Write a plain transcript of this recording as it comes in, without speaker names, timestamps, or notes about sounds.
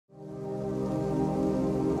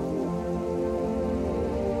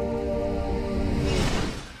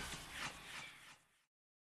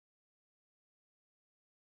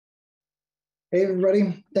Hey,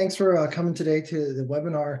 everybody. Thanks for coming today to the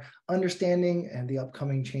webinar, Understanding and the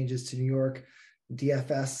Upcoming Changes to New York DFS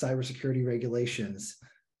Cybersecurity Regulations.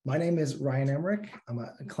 My name is Ryan Emmerich. I'm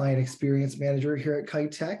a client experience manager here at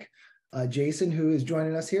Kite Tech. Jason, who is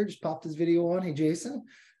joining us here, just popped his video on. Hey, Jason,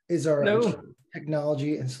 is our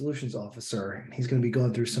technology and solutions officer. He's going to be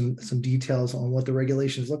going through some details on what the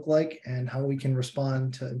regulations look like and how we can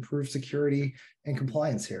respond to improve security and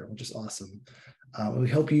compliance here, which is awesome. We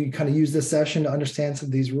hope you kind of use this session to understand some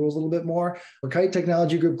of these rules a little bit more. For Kite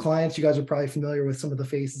Technology Group clients, you guys are probably familiar with some of the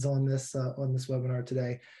faces on this webinar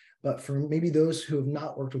today. But for maybe those who have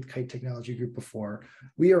not worked with Kite Technology Group before,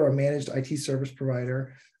 we are a managed IT service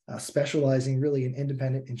provider specializing really in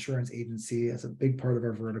independent insurance agency as a big part of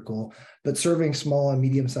our vertical, but serving small and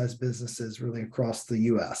medium-sized businesses really across the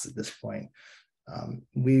US at this point.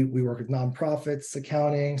 We work with nonprofits,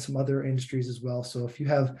 accounting, some other industries as well. So if you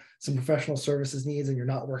have some professional services needs and you're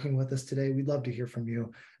not working with us today, we'd love to hear from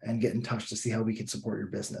you and get in touch to see how we can support your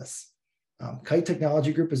business. Kite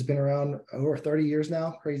Technology Group has been around over 30 years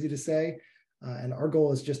now, crazy to say. And our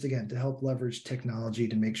goal is just, again, to help leverage technology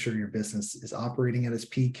to make sure your business is operating at its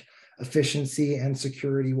peak efficiency and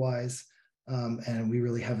security-wise. And we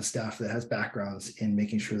really have a staff that has backgrounds in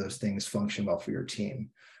making sure those things function well for your team.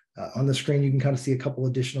 On the screen, you can kind of see a couple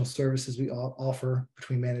additional services we offer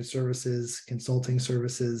between managed services, consulting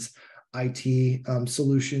services, IT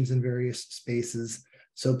solutions in various spaces.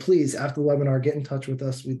 So please, after the webinar, get in touch with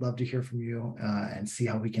us. We'd love to hear from you and see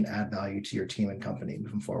how we can add value to your team and company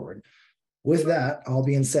moving forward. With that, all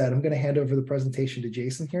being said, I'm going to hand over the presentation to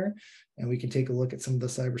Jason here, and we can take a look at some of the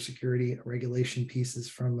cybersecurity regulation pieces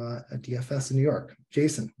from a DFS in New York.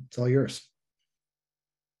 Jason, it's all yours.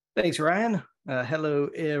 Thanks, Ryan. Hello,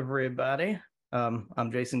 everybody.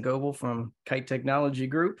 I'm Jason Gobbel from Kite Technology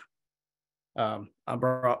Group. I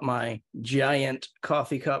brought my giant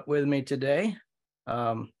coffee cup with me today.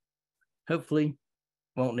 Hopefully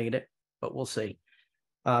won't need it, but we'll see.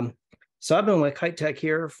 So I've been with Kite Tech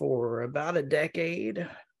here for about a decade.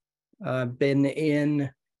 I've been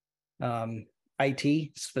in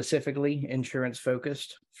IT, specifically insurance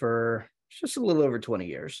focused, for just a little over 20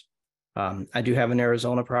 years. I do have an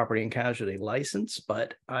Arizona property and casualty license,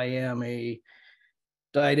 but I am a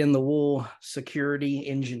dyed-in-the-wool security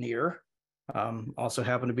engineer. Also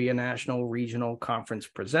happen to be a national regional conference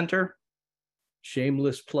presenter.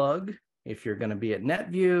 Shameless plug, if you're going to be at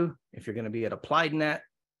NetView, if you're going to be at AppliedNet,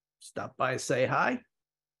 stop by, say hi.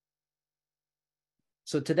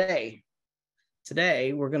 So today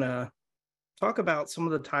we're going to talk about some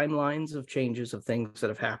of the timelines of changes of things that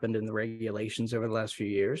have happened in the regulations over the last few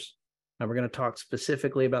years. And we're going to talk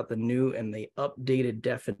specifically about the new and the updated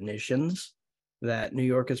definitions that New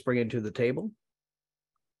York is bringing to the table.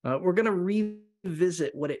 We're going to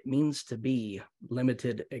revisit what it means to be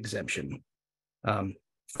limited exemption.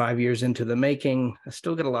 5 years into the making, I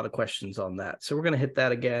still get a lot of questions on that. So we're going to hit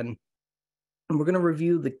that again. And we're going to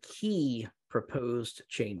review the key proposed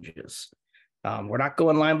changes. We're not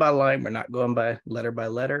going line by line. We're not going by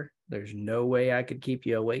letter. There's no way I could keep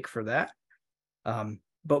you awake for that.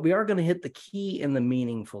 But we are going to hit the key and the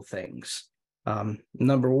meaningful things.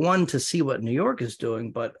 Number one, to see what New York is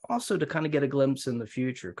doing, but also to kind of get a glimpse in the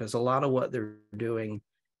future, because a lot of what they're doing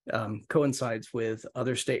coincides with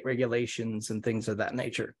other state regulations and things of that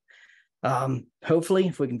nature. Hopefully,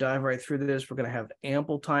 if we can dive right through this, we're going to have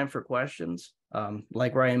ample time for questions.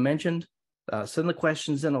 Like Ryan mentioned, send the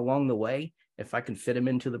questions in along the way. If I can fit them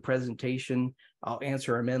into the presentation, I'll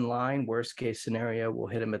answer them in line. Worst case scenario, we'll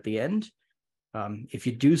hit them at the end. If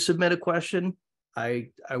you do submit a question, I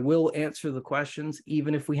will answer the questions,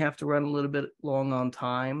 even if we have to run a little bit long on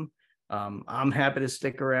time. I'm happy to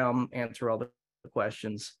stick around, answer all the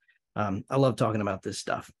questions. I love talking about this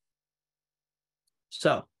stuff.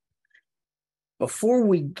 So before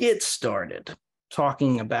we get started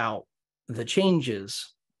talking about the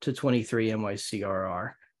changes to 23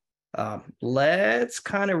 NYCRR, let's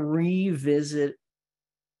kind of revisit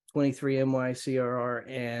 23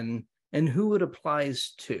 NYCRR and who it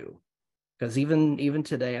applies to. Because even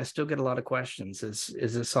today, I still get a lot of questions. Is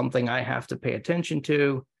this something I have to pay attention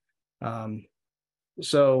to?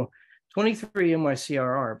 So 23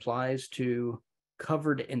 NYCRR applies to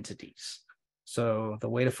covered entities. So the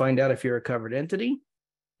way to find out if you're a covered entity,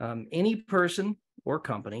 any person or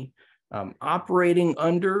company operating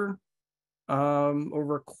under or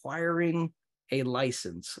requiring a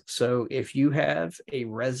license. So if you have a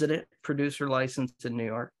resident producer license in New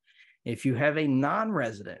York, if you have a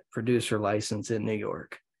non-resident producer license in New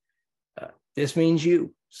York, this means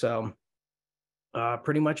you. So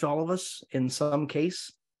pretty much all of us in some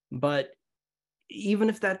case, but even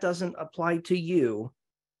if that doesn't apply to you,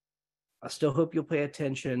 I still hope you'll pay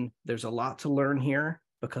attention. There's a lot to learn here,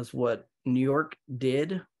 because what New York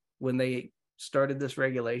did when they started this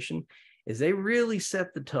regulation is they really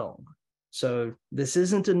set the tone. So this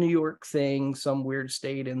isn't a New York thing, some weird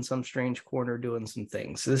state in some strange corner doing some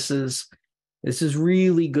things. This is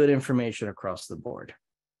really good information across the board.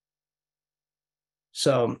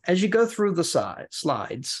 So as you go through the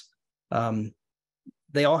slides,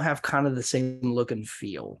 they all have kind of the same look and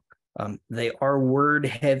feel. They are word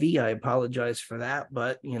heavy. I apologize for that,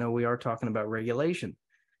 but we are talking about regulation.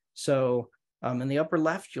 So in the upper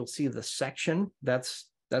left, you'll see the section. That's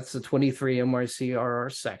the 23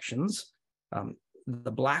 NYCRR sections.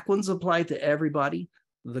 The black ones apply to everybody.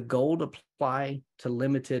 The gold apply to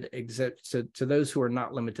limited exempt, to those who are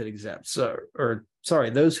not limited exempt.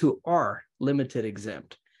 Those who are limited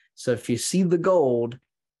exempt. So if you see the gold,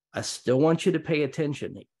 I still want you to pay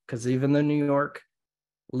attention, because even though New York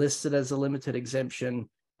listed as a limited exemption,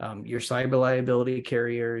 your cyber liability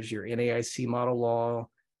carriers, your NAIC model law,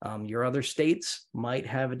 your other states might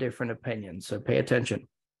have a different opinion. So pay attention.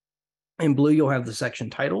 In blue, you'll have the section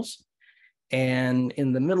titles. And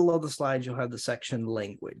in the middle of the slide, you'll have the section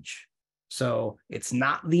language. So it's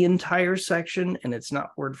not the entire section, and it's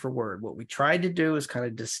not word for word. What we tried to do is kind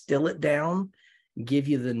of distill it down, give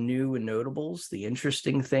you the new and notables, the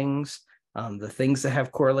interesting things, the things that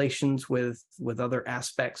have correlations with other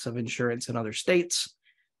aspects of insurance in other states,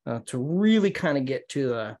 to really kind of get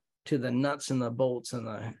to the nuts and the bolts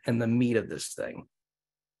and the meat of this thing.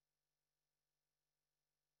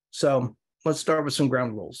 So let's start with some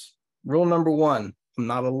ground rules. Rule number 1, I'm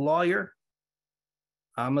not a lawyer.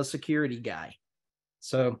 I'm a security guy.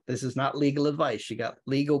 So this is not legal advice. You got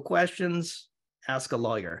legal questions, ask a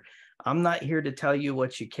lawyer. I'm not here to tell you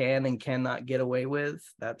what you can and cannot get away with.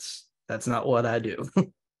 That's not what I do.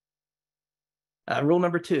 Rule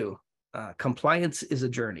number 2, compliance is a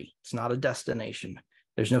journey. It's not a destination.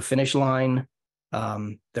 There's no finish line.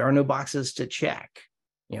 There are no boxes to check.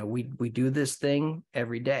 We do this thing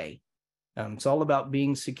every day. It's all about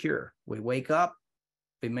being secure. We wake up,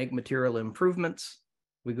 we make material improvements,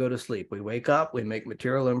 we go to sleep. We wake up, we make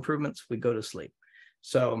material improvements, we go to sleep.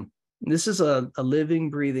 So this is a living,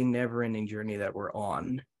 breathing, never-ending journey that we're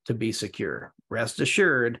on to be secure. Rest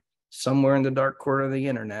assured, somewhere in the dark corner of the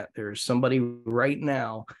internet, there's somebody right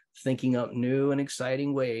now thinking up new and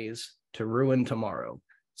exciting ways to ruin tomorrow.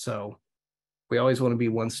 So we always want to be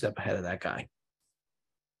one step ahead of that guy.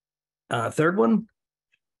 Third one,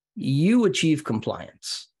 you achieve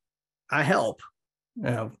compliance. I help.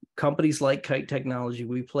 Companies like Kite Technology,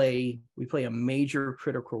 we play a major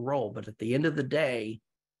critical role, but at the end of the day,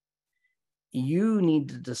 you need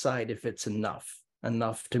to decide if it's enough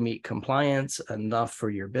to meet compliance, enough for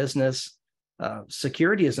your business.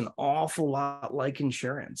 Security is an awful lot like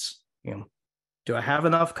insurance. Do I have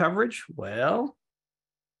enough coverage? Well,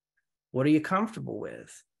 what are you comfortable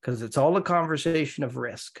with? Because it's all a conversation of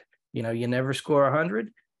risk. You never score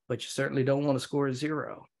 100, but you certainly don't want to score a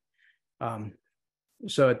 0.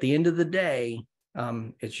 So at the end of the day,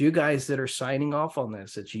 it's you guys that are signing off on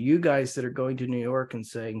this. It's you guys that are going to New York and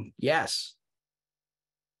saying, yes,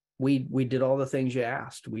 we did all the things you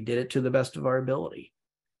asked. We did it to the best of our ability.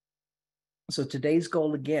 So today's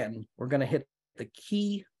goal, again, we're going to hit the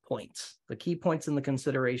key points and the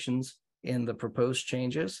considerations in the proposed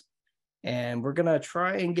changes. And we're going to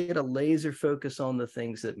try and get a laser focus on the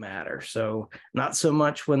things that matter. So not so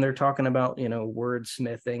much when they're talking about,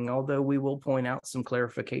 wordsmithing, although we will point out some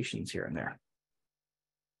clarifications here and there.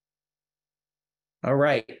 All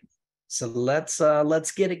right. So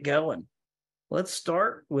let's get it going. Let's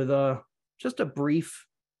start with just a brief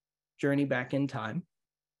journey back in time.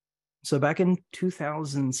 So back in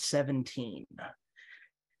 2017,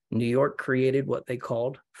 New York created what they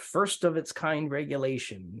called first of its kind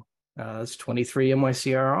regulation. It's 23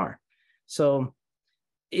 NYCRR. So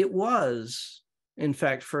it was, in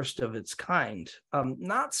fact, first of its kind,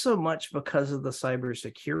 not so much because of the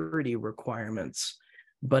cybersecurity requirements,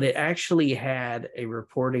 but it actually had a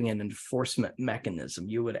reporting and enforcement mechanism.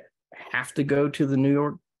 You would have to go to the New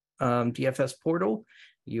York DFS portal.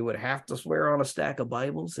 You would have to swear on a stack of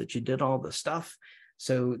Bibles that you did all the stuff.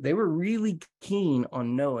 So they were really keen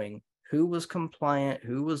on knowing who was compliant,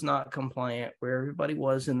 who was not compliant, where everybody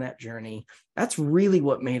was in that journey. That's really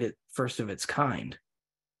what made it first of its kind.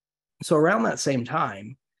 So around that same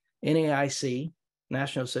time, NAIC,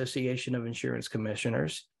 National Association of Insurance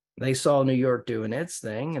Commissioners, they saw New York doing its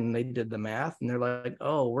thing, and they did the math, and they're like,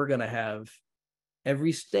 oh, we're going to have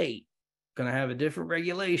every state going to have a different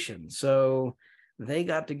regulation. So they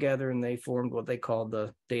got together and they formed what they called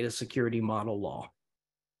the Data Security Model Law.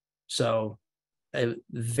 So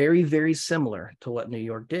very, very similar to what New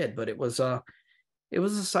York did, but it was a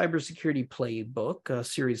cybersecurity playbook, a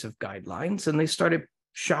series of guidelines, and they started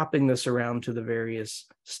shopping this around to the various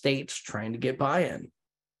states trying to get buy-in.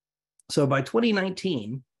 So by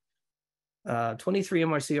 2019, 23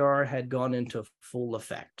 NYCRR had gone into full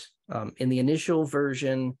effect. In the initial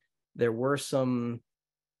version, there were some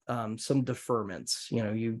deferments.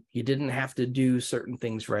 You didn't have to do certain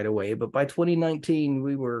things right away, but by 2019,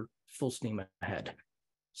 we were full steam ahead.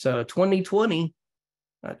 So 2020,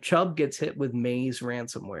 Chubb gets hit with Maze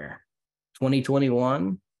ransomware.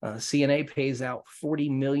 2021, CNA pays out $40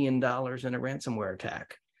 million in a ransomware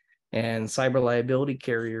attack. And cyber liability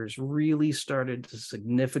carriers really started to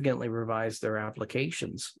significantly revise their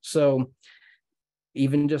applications. So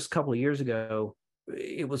even just a couple of years ago,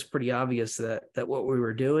 it was pretty obvious that what we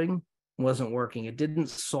were doing wasn't working. It didn't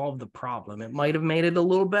solve the problem. It might have made it a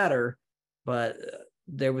little better, but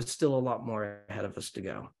there was still a lot more ahead of us to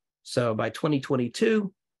go. So by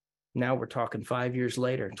 2022, now we're talking 5 years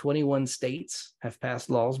later, 21 states have passed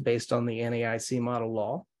laws based on the NAIC model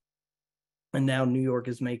law. And now New York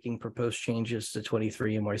is making proposed changes to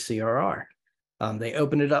 23 NYCRR. They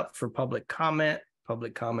opened it up for public comment.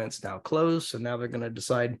 Public comment's now closed, so now they're going to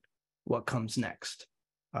decide what comes next.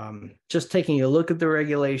 Just taking a look at the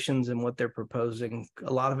regulations and what they're proposing,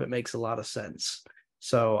 a lot of it makes a lot of sense.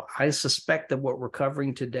 So I suspect that what we're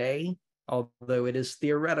covering today, although it is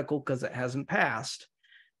theoretical because it hasn't passed,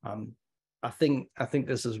 I think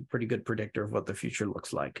this is a pretty good predictor of what the future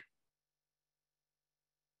looks like.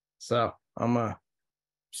 So I'm gonna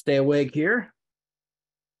stay awake here.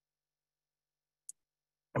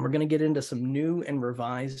 And we're going to get into some new and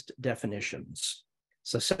revised definitions.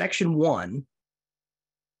 So section 1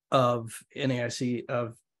 of NAIC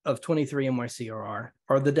of 23 NYCRR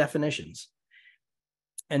are the definitions.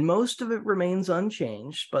 And most of it remains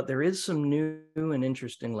unchanged, but there is some new and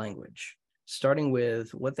interesting language, starting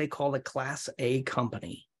with what they call a Class A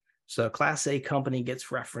company. So Class A company gets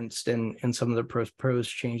referenced in some of the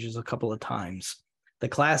proposed changes a couple of times. The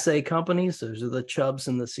Class A companies, those are the Chubbs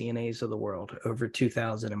and the CNAs of the world, over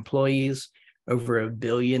 2,000 employees, over $1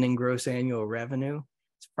 billion in gross annual revenue.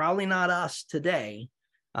 It's probably not us today,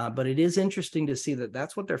 but it is interesting to see that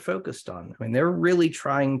that's what they're focused on. I mean, they're really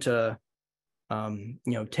trying to,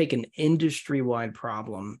 take an industry-wide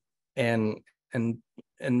problem and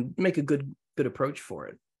make a good approach for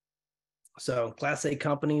it. So Class A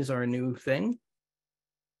companies are a new thing.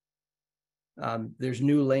 There's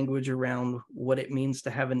new language around what it means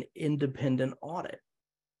to have an independent audit.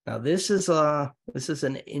 Now, this is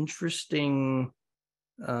an interesting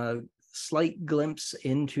slight glimpse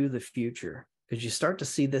into the future, because you start to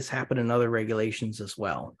see this happen in other regulations as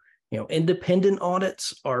well. Independent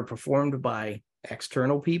audits are performed by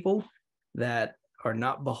external people that are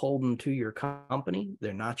not beholden to your company.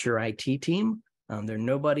 They're not your IT team. They're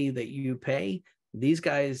nobody that you pay. These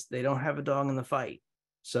guys, they don't have a dog in the fight.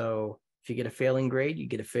 So if you get a failing grade, you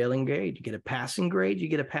get a failing grade. You get a passing grade, you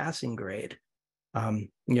get a passing grade.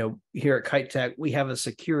 Here at Kite Tech, we have a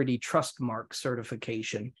security trust mark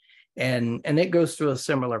certification, and it goes through a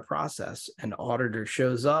similar process. An auditor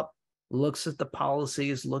shows up, looks at the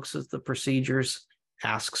policies, looks at the procedures,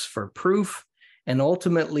 asks for proof, and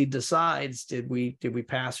ultimately decides, did we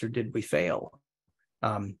pass or did we fail?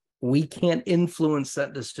 We can't influence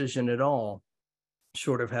that decision at all,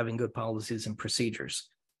 short of having good policies and procedures.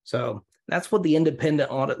 So that's what the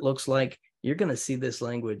independent audit looks like. You're going to see this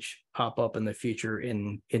language pop up in the future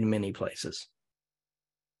in many places.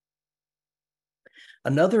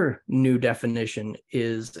 Another new definition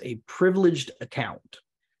is a privileged account.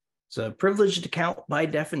 So a privileged account, by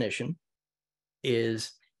definition,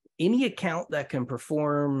 is any account that can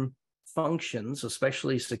perform functions,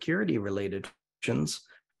 especially security-related functions,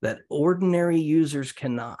 that ordinary users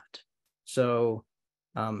cannot. So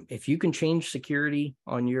if you can change security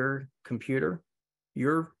on your computer,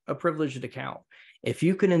 you're a privileged account. If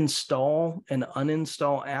you can install and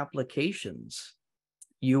uninstall applications,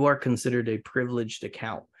 you are considered a privileged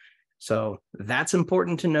account. So that's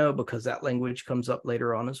important to know, because that language comes up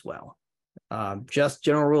later on as well. Just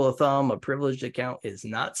general rule of thumb, a privileged account is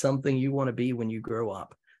not something you want to be when you grow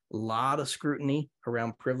up. A lot of scrutiny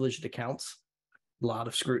around privileged accounts, a lot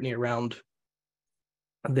of scrutiny around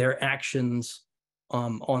their actions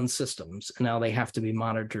on systems, and now they have to be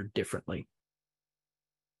monitored differently.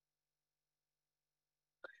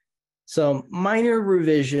 So minor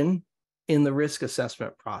revision in the risk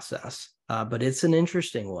assessment process, but it's an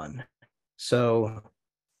interesting one. So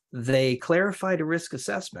they clarified a risk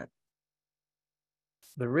assessment.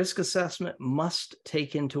 The risk assessment must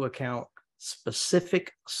take into account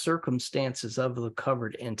specific circumstances of the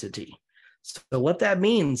covered entity. So what that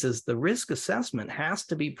means is the risk assessment has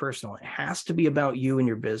to be personal. It has to be about you and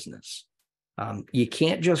your business. You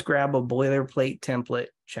can't just grab a boilerplate template,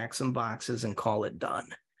 check some boxes, and call it done.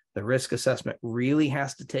 The risk assessment really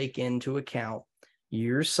has to take into account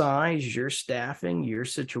your size, your staffing, your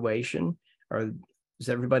situation. Is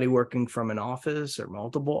everybody working from an office or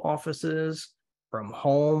multiple offices? From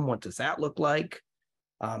home? What does that look like?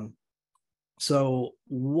 So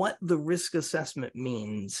what the risk assessment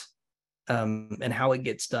means and how it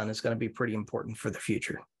gets done is going to be pretty important for the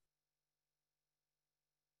future.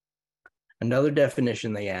 Another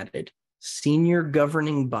definition they added, senior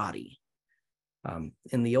governing body.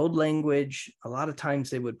 In the old language, a lot of times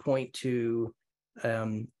they would point to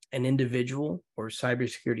an individual or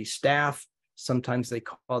cybersecurity staff. Sometimes they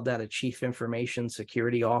called that a chief information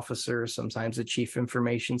security officer, sometimes a chief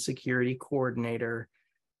information security coordinator.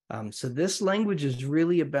 So this language is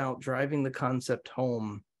really about driving the concept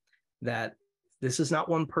home that this is not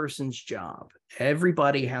one person's job.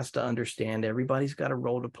 Everybody has to understand, everybody's got a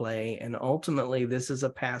role to play, and ultimately this is a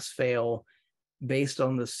pass-fail based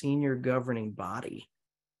on the senior governing body.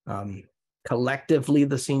 Collectively,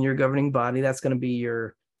 the senior governing body, that's going to be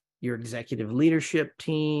your executive leadership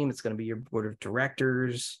team, it's going to be your board of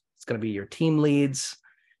directors, it's going to be your team leads.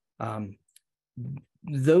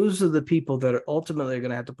 Those are the people that are ultimately going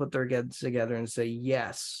to have to put their heads together and say,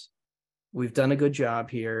 yes, we've done a good job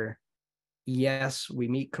here. Yes, we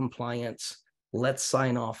meet compliance. Let's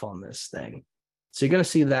sign off on this thing. So you're going to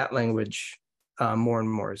see that language more and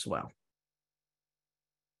more as well.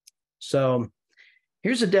 So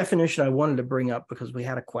here's a definition I wanted to bring up because we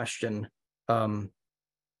had a question when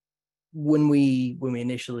we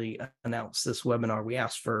initially announced this webinar. We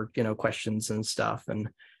asked for questions and stuff, and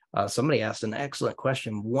somebody asked an excellent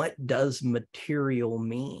question. What does material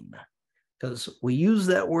mean? Because we use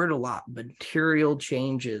that word a lot, material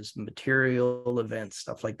changes, material events,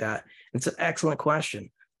 stuff like that. It's an excellent question.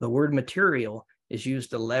 The word material is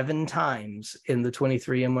used 11 times in the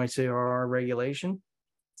 23 NYCRR regulation.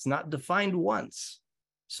 It's not defined once.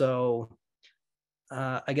 So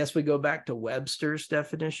I guess we go back to Webster's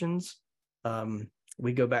definitions.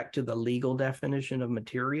 We go back to the legal definition of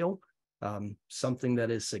material, something that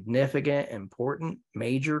is significant, important,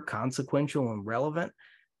 major, consequential, and relevant.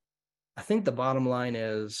 I think the bottom line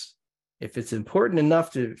is, if it's important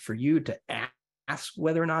enough for you to ask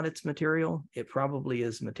whether or not it's material, it probably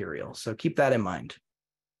is material. So keep that in mind.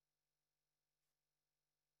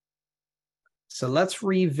 So let's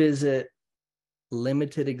revisit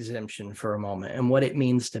limited exemption for a moment and what it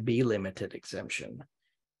means to be limited exemption.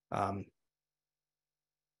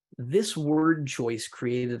 This word choice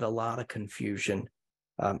created a lot of confusion.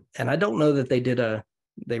 And I don't know that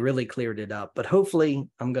they really cleared it up, but hopefully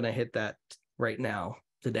I'm going to hit that right now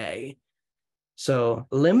today. So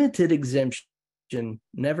limited exemption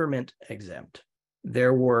never meant exempt.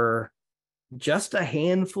 There were just a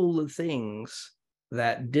handful of things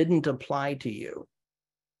that didn't apply to you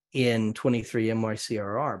in 23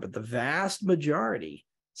 NYCRR, but the vast majority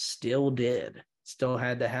still did. Still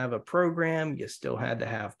had to have a program, you still had to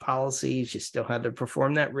have policies, you still had to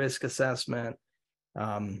perform that risk assessment.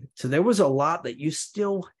 So there was a lot that you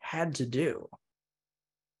still had to do.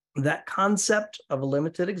 That concept of a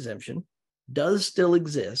limited exemption does still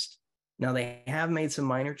exist. Now they have made some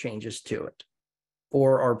minor changes to it,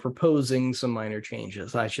 or are proposing some minor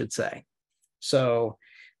changes, I should say. So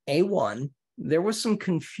A1, there was some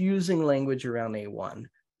confusing language around A1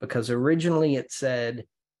 because originally it said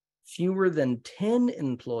fewer than 10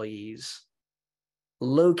 employees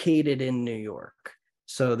located in New York.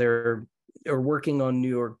 So they're working on New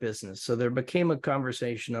York business. So there became a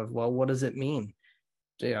conversation of, well, what does it mean?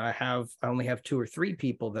 I only have 2 or 3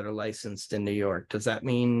 people that are licensed in New York. Does that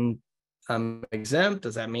mean I'm exempt?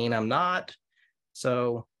 Does that mean I'm not?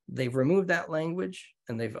 So they've removed that language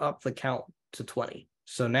and they've upped the count to 20.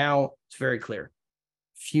 So now it's very clear.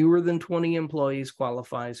 Fewer than 20 employees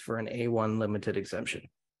qualifies for an A1 limited exemption.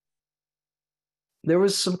 There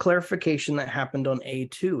was some clarification that happened on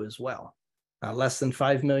A2 as well. Less than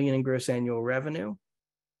 5 million in gross annual revenue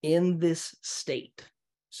in this state.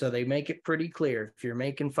 So they make it pretty clear. If you're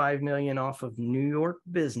making 5 million off of New York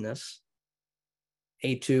business,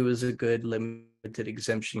 A2 is a good limited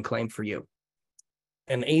exemption claim for you.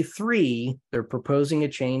 And A3, they're proposing a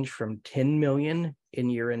change from 10 million in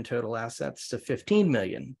year-end total assets to 15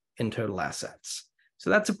 million in total assets.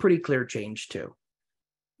 So that's a pretty clear change too.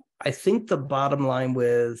 I think the bottom line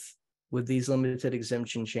with these limited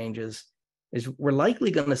exemption changes is we're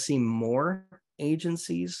likely going to see more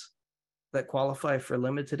agencies that qualify for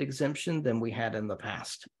limited exemption than we had in the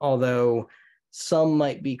past. Although some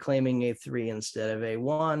might be claiming A3 instead of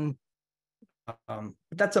A1. But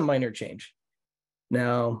that's a minor change.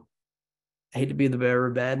 Now, I hate to be the bearer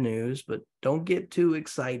of bad news, but don't get too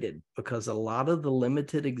excited, because a lot of the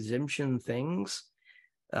limited exemption things,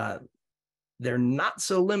 they're not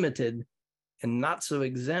so limited and not so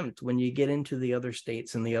exempt when you get into the other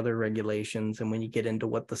states and the other regulations, and when you get into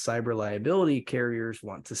what the cyber liability carriers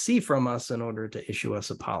want to see from us in order to issue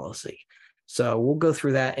us a policy. So we'll go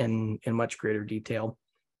through that in much greater detail.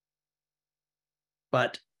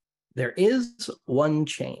 But there is one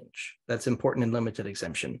change that's important in limited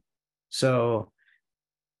exemption. So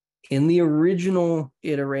in the original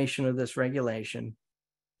iteration of this regulation,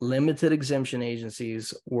 limited exemption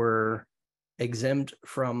agencies were exempt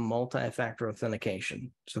from multi-factor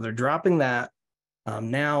authentication. So they're dropping that.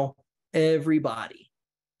 Now everybody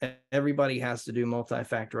has to do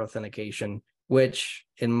multi-factor authentication, which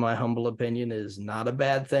in my humble opinion is not a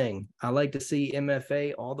bad thing. I like to see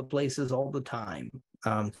MFA all the places all the time.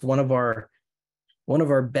 It's one of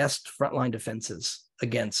our best frontline defenses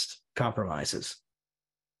against compromises.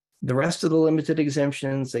 The rest of the limited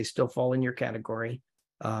exemptions, they still fall in your category.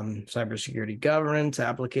 Cybersecurity governance,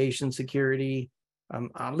 application security,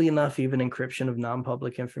 oddly enough, even encryption of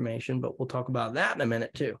non-public information, but we'll talk about that in a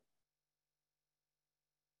minute too.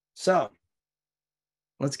 So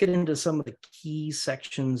let's get into some of the key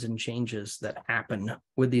sections and changes that happen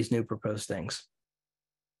with these new proposed things.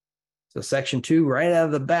 So section 2, right out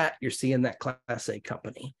of the bat, you're seeing that Class A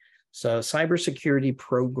company. So cybersecurity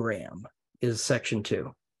program is section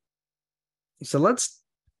 2. So let's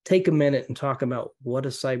take a minute and talk about what a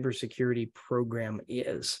cybersecurity program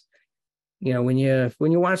is. You know, when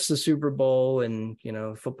you watch the Super Bowl and, you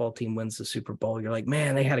know, football team wins the Super Bowl, you're like,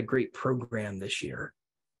 man, they had a great program this year.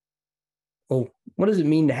 Well, what does it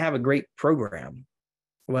mean to have a great program?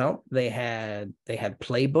 Well, they had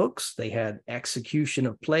playbooks, they had execution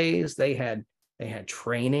of plays, they had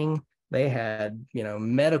training, they had, you know,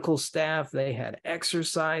 medical staff, they had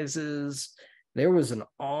exercises. There was an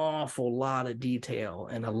awful lot of detail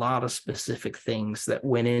and a lot of specific things that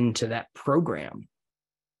went into that program.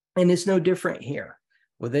 And it's no different here.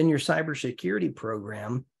 Within your cybersecurity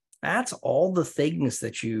program, that's all the things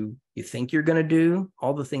that you think you're going to do,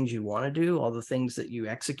 all the things you want to do, all the things that you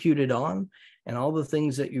executed on, and all the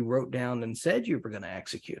things that you wrote down and said you were going to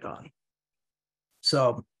execute on.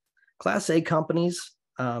 So Class A companies,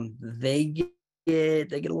 they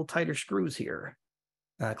get a little tighter screws here.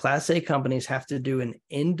 Class A companies have to do an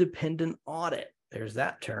independent audit, there's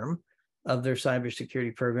that term, of their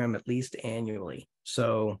cybersecurity program at least annually.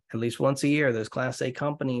 So at least once a year, those Class A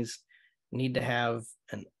companies need to have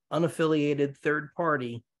an unaffiliated third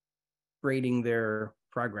party grading their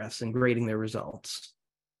progress and grading their results.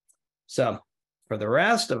 So for the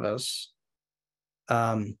rest of us,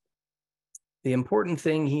 the important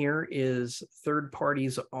thing here is third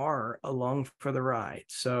parties are along for the ride.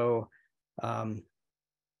 So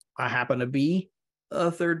I happen to be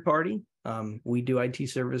a third party. We do IT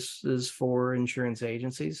services for insurance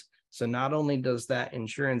agencies. So not only does that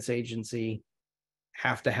insurance agency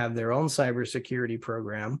have to have their own cybersecurity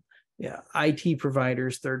program, IT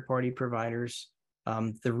providers, third-party providers,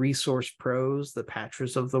 the resource pros, the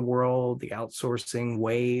Patras of the world, the outsourcing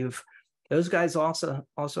Wave, those guys also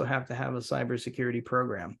have to have a cybersecurity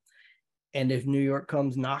program. And if New York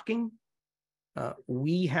comes knocking,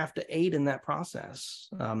 we have to aid in that process.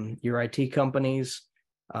 Your IT companies,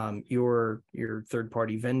 your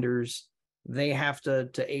third-party vendors, they have to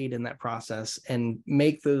aid in that process and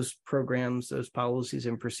make those programs, those policies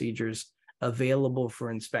and procedures available for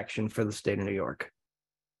inspection for the state of New York.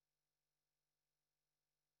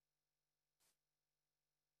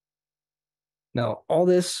 Now, all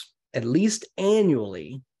this, at least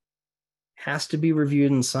annually, has to be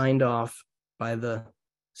reviewed and signed off by the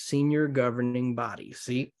senior governing body.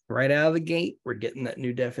 See, right out of the gate, we're getting that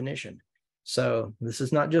new definition. So this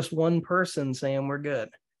is not just one person saying we're good.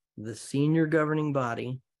 The senior governing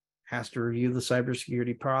body has to review the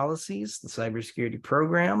cybersecurity policies, the cybersecurity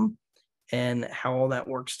program, and how all that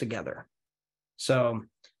works together. So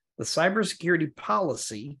the cybersecurity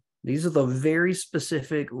policy, these are the very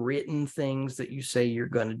specific written things that you say you're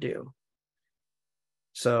going to do.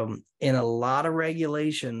 So in a lot of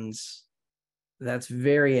regulations, that's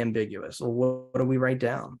very ambiguous. Well, what do we write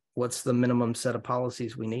down? What's the minimum set of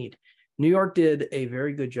policies we need? New York did a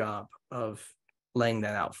very good job of laying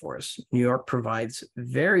that out for us. New York provides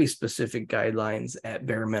very specific guidelines at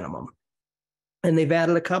bare minimum. And they've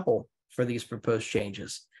added a couple for these proposed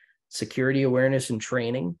changes. Security awareness and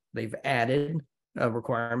training, they've added a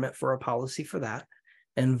requirement for a policy for that.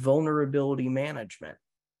 And vulnerability management.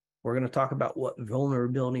 We're going to talk about what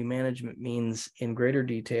vulnerability management means in greater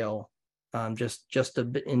detail in just a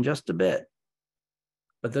bit.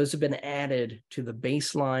 but those have been added to the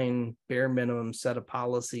baseline bare minimum set of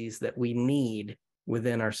policies that we need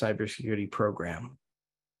within our cybersecurity program.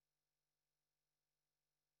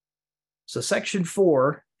 So Section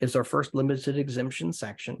 4 is our first limited exemption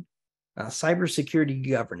section, cybersecurity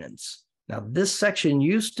governance. Now, this section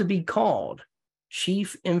used to be called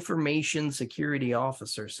Chief Information Security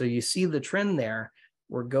Officer. So you see the trend there.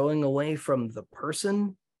 We're going away from the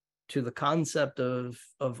person to the concept of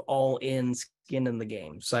all in, skin in the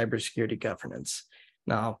game, cybersecurity governance.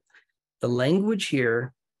 Now, the language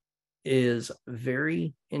here is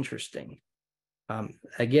very interesting.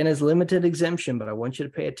 Again, it's limited exemption, but I want you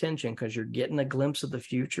to pay attention because you're getting a glimpse of the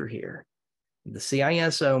future here. The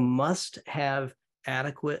CISO must have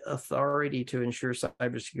adequate authority to ensure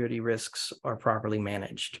cybersecurity risks are properly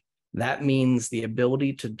managed. That means the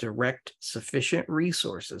ability to direct sufficient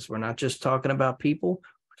resources. We're not just talking about people,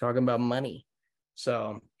 we're talking about money.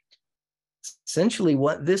 So essentially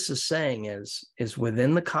what this is saying is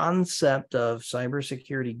within the concept of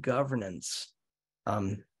cybersecurity governance,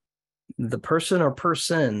 the person or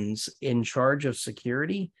persons in charge of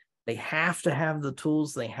security, they have to have the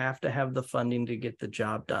tools, they have to have the funding to get the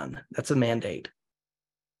job done. That's a mandate.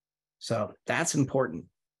 So that's important.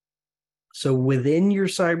 So within your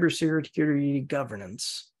cybersecurity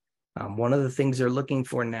governance, one of the things they're looking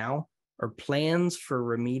for now are plans for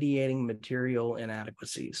remediating material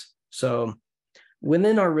inadequacies. So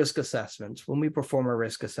within our risk assessments, when we perform our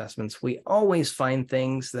risk assessments, we always find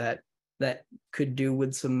things that could do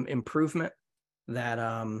with some improvement, that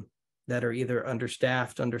are either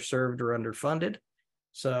understaffed, underserved, or underfunded.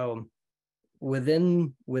 So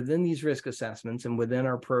within these risk assessments and within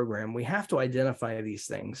our program, we have to identify these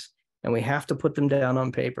things and we have to put them down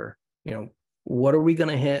on paper. You know, what are we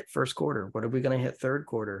going to hit first quarter? What are we going to hit third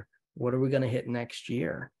quarter? What are we going to hit next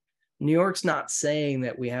year? New York's not saying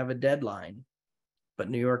that we have a deadline, but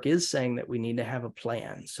New York is saying that we need to have a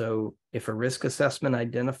plan. So if a risk assessment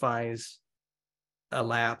identifies a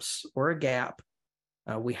lapse or a gap,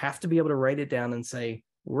 we have to be able to write it down and say,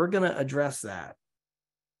 we're going to address that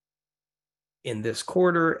in this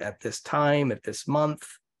quarter, at this time, at this month.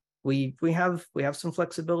 We have some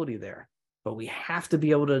flexibility there, but we have to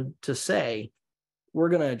be able to say, we're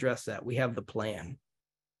going to address that. We have the plan.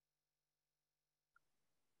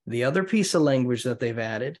 The other piece of language that they've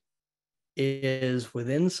added is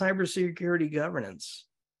within cybersecurity governance,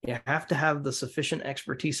 you have to have the sufficient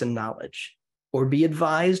expertise and knowledge, or be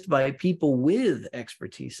advised by people with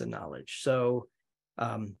expertise and knowledge. So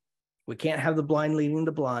we can't have the blind leading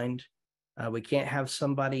the blind. We can't have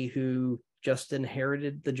somebody who just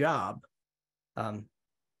inherited the job.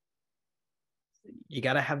 You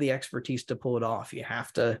got to have the expertise to pull it off. You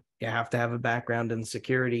have to have a background in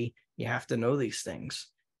security. You have to know these things.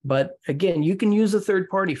 But again, you can use a third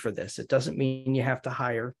party for this. It doesn't mean you have to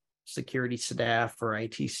hire security staff or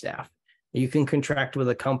IT staff. You can contract with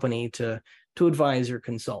a company to advise or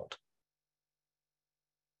consult.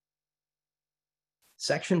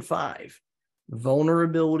 Section 5,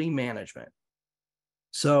 vulnerability management.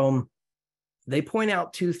 So they point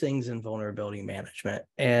out two things in vulnerability management,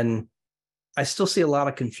 and I still see a lot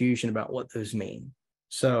of confusion about what those mean.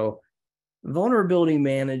 So vulnerability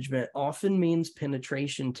management often means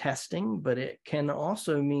penetration testing, but it can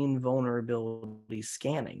also mean vulnerability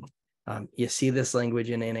scanning. You see this language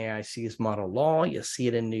in NAIC's model law, you see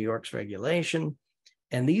it in New York's regulation,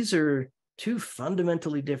 and these are two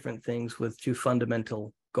fundamentally different things with two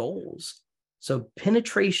fundamental goals. So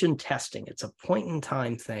penetration testing, it's a point in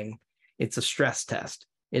time thing. It's a stress test.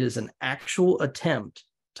 It is an actual attempt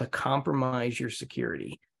to compromise your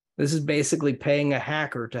security. This is basically paying a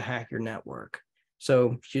hacker to hack your network.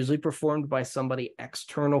 So it's usually performed by somebody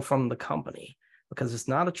external from the company, because it's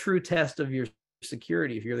not a true test of your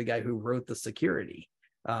security if you're the guy who wrote the security.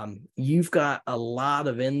 You've got a lot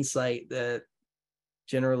of insight that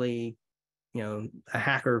generally, a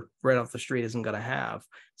hacker right off the street isn't going to have.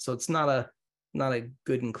 So it's not a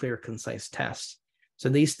good and clear, concise test. So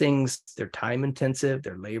these things, they're time intensive,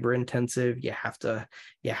 they're labor intensive. You have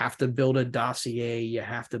to build a dossier, you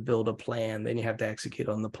have to build a plan, then you have to execute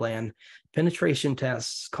on the plan. Penetration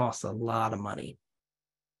tests cost a lot of money.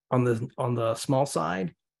 On the small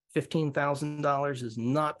side, $15,000 is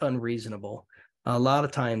not unreasonable. A lot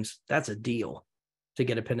of times that's a deal to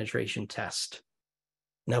get a penetration test.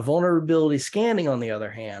 Now, vulnerability scanning, on the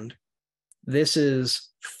other hand, this is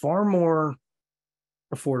far more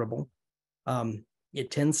affordable.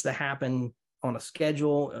 It tends to happen on a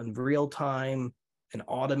schedule, in real time, an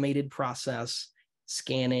automated process,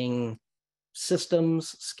 scanning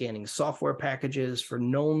systems, scanning software packages for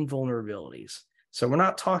known vulnerabilities. So we're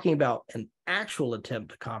not talking about an actual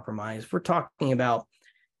attempt to compromise. We're talking about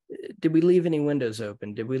Did we leave any windows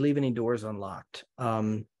open? Did we leave any doors unlocked?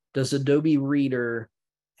 Does Adobe Reader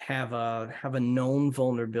have a known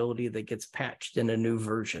vulnerability that gets patched in a new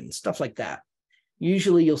version? Stuff like that.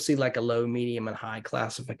 Usually you'll see like a low, medium, and high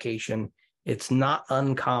classification. It's not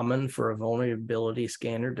uncommon for a vulnerability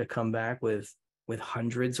scanner to come back with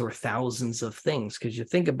hundreds or thousands of things. Because you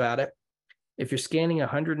think about it, if you're scanning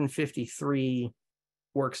 153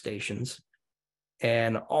 workstations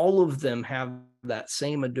and all of them have that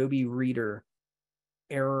same Adobe Reader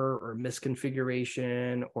error or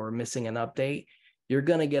misconfiguration or missing an update, you're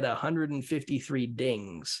going to get 153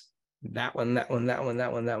 dings. That one.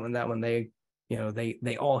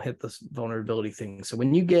 They all hit this vulnerability thing. So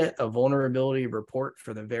when you get a vulnerability report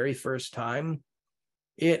for the very first time,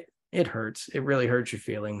 it hurts. It really hurts your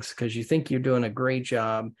feelings because you think you're doing a great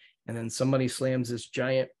job, and then somebody slams this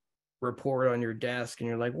giant report on your desk, and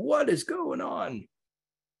you're like, "What is going on?"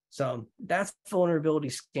 So that's vulnerability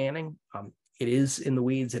scanning. It is in the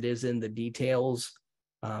weeds. It is in the details,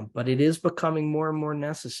 but it is becoming more and more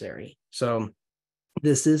necessary. So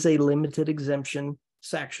this is a limited exemption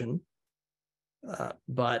section.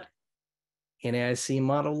 But NAIC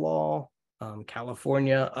model law,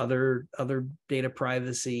 California, other data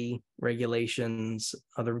privacy regulations,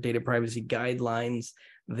 other data privacy guidelines,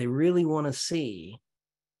 they really want to see,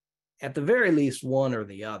 at the very least, one or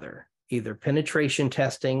the other, either penetration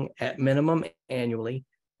testing at minimum annually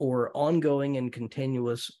or ongoing and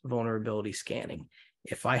continuous vulnerability scanning.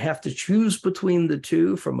 If I have to choose between the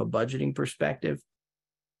two from a budgeting perspective,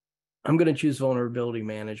 I'm going to choose vulnerability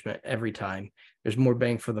management every time. There's more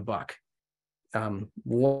bang for the buck.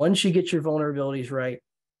 Once you get your vulnerabilities right,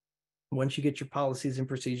 once you get your policies and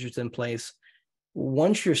procedures in place,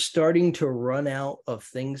 once you're starting to run out of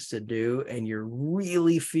things to do and you're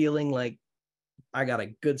really feeling like I got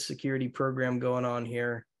a good security program going on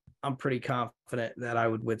here, I'm pretty confident that I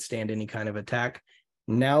would withstand any kind of attack.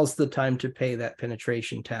 Now's the time to pay that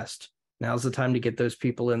penetration test. Now's the time to get those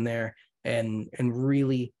people in there and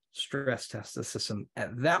really stress test the system.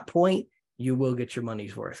 At that point, you will get your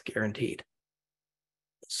money's worth, guaranteed.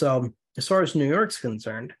 So as far as New York's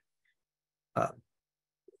concerned,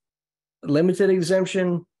 limited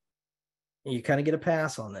exemption, you kind of get a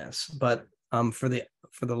pass on this. But for the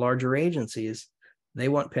larger agencies, they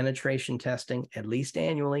want penetration testing at least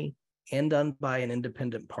annually and done by an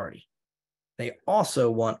independent party. They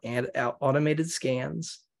also want automated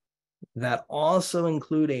scans that also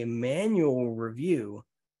include a manual review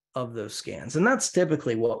of those scans. And that's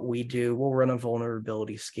typically what we do. We'll run a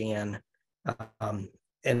vulnerability scan.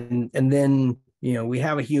 And then, we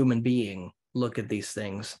have a human being look at these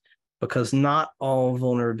things, because not all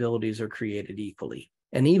vulnerabilities are created equally.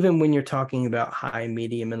 And even when you're talking about high,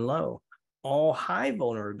 medium, and low, all high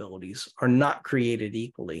vulnerabilities are not created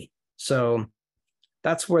equally. So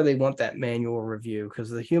that's where they want that manual review, because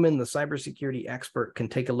the cybersecurity expert can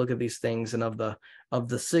take a look at these things, and of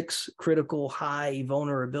the 6 critical high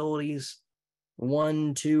vulnerabilities,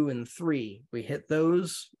 1, 2, and 3, we hit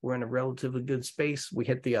those, we're in a relatively good space, we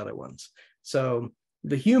hit the other ones. So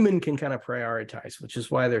the human can kind of prioritize, which is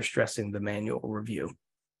why they're stressing the manual review.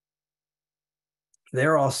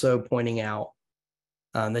 They're also pointing out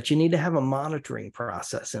that you need to have a monitoring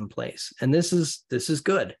process in place. And this is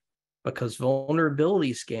good, because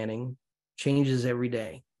vulnerability scanning changes every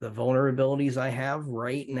day. The vulnerabilities I have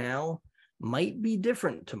right now might be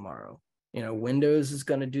different tomorrow. Windows is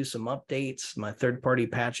going to do some updates. My third-party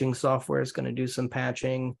patching software is going to do some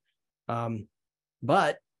patching.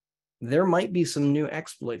 But there might be some new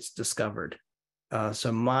exploits discovered.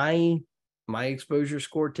 So my exposure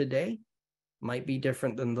score today might be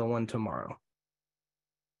different than the one tomorrow.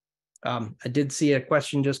 I did see a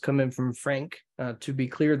question just come in from Frank. To be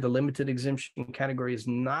clear, the limited exemption category is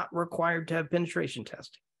not required to have penetration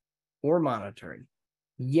testing or monitoring.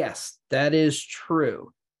 Yes, that is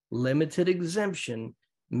true. Limited exemption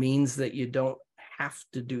means that you don't have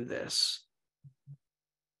to do this.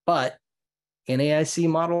 But NAIC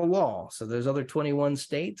model law, so those other 21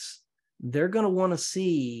 states, they're going to want to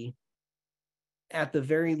see, at the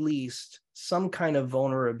very least, some kind of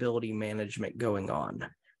vulnerability management going on.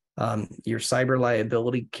 Your cyber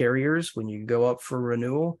liability carriers, when you go up for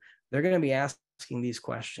renewal, they're going to be asking these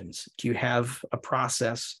questions. Do you have a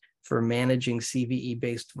process for managing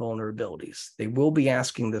CVE-based vulnerabilities? They will be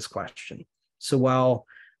asking this question. So while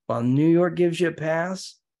New York gives you a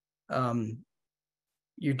pass,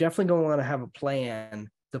 you're definitely going to want to have a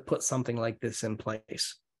plan to put something like this in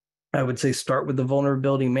place. I would say start with the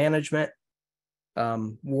vulnerability management.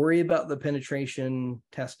 Worry about the penetration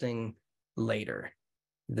testing later.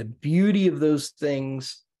 The beauty of those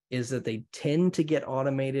things is that they tend to get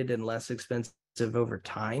automated and less expensive over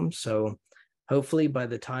time. So hopefully by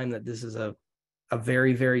the time that this is a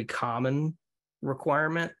very, very common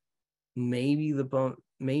requirement, maybe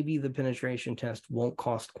the penetration test won't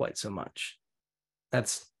cost quite so much.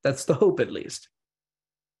 That's the hope, at least.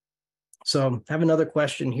 So I have another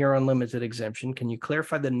question here on limited exemption. Can you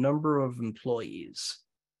clarify the number of employees?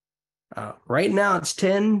 Right now it's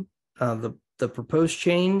 10. The proposed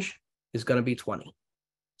change is going to be 20.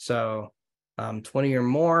 So 20 or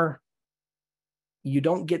more, you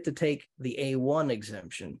don't get to take the A1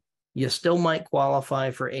 exemption. You still might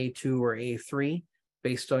qualify for A2 or A3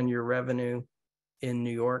 based on your revenue in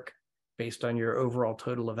New York, based on your overall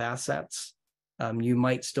total of assets. You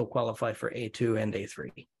might still qualify for A2 and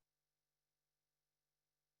A3.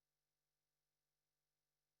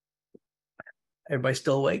 Everybody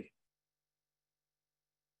still awake?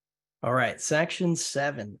 All right, Section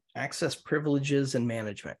 7, access privileges and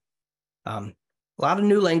management. A lot of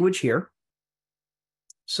new language here.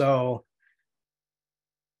 So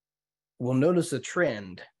we'll notice a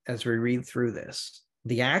trend as we read through this.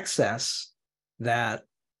 The access that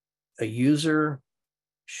a user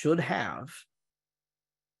should have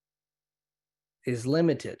is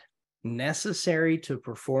limited, necessary to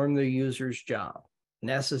perform the user's job.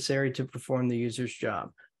 Necessary to perform the user's job.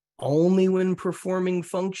 Only when performing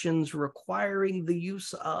functions requiring the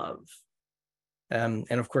use of. And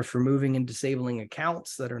of course, removing and disabling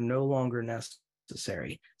accounts that are no longer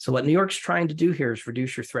necessary. So what New York's trying to do here is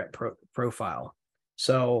reduce your threat profile.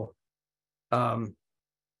 So, I'm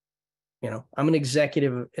an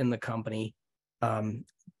executive in the company.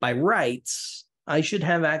 By rights, I should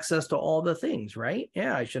have access to all the things, right?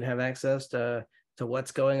 Yeah, I should have access to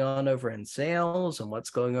what's going on over in sales and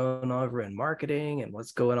what's going on over in marketing and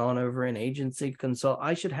what's going on over in agency consult.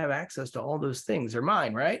 I should have access to all those things. They're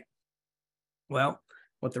mine, right? Well,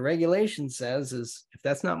 what the regulation says is if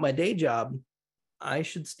that's not my day job, I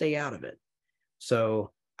should stay out of it.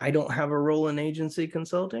 So I don't have a role in agency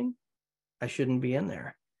consulting. I shouldn't be in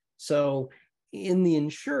there. So in the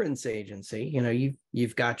insurance agency,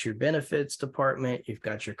 you've got your benefits department, you've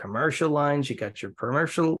got your commercial lines, you got your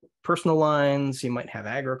personal lines, you might have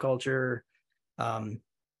agriculture.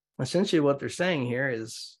 Essentially what they're saying here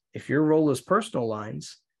is if your role is personal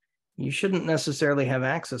lines, you shouldn't necessarily have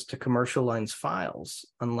access to commercial lines files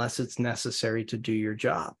unless it's necessary to do your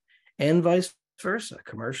job, and vice versa.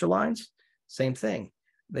 Commercial lines, same thing.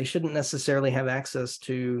 They shouldn't necessarily have access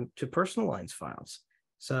to personal lines files.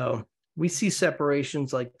 So we see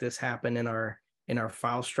separations like this happen in our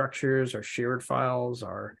file structures, our shared files,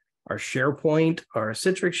 our SharePoint, our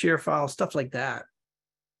Citrix share files, stuff like that.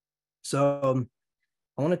 So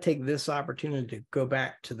I want to take this opportunity to go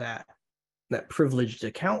back to that privileged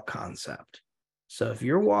account concept. So if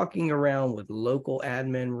you're walking around with local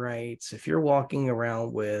admin rights, if you're walking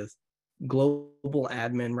around with global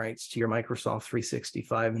admin rights to your Microsoft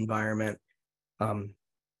 365 environment,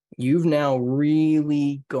 you've now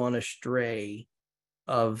really gone astray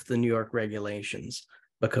of the New York regulations,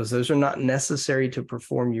 because those are not necessary to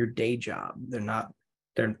perform your day job. They're not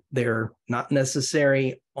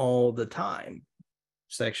necessary all the time.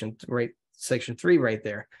 Section 3 right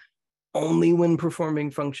there. Only when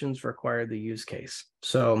performing functions require the use case.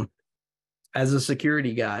 So as a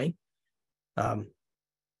security guy,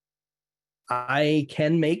 I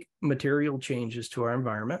can make material changes to our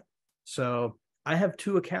environment. So I have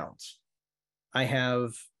 2 accounts. I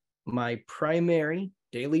have my primary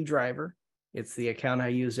daily driver. It's the account I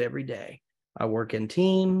use every day. I work in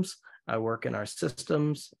Teams. I work in our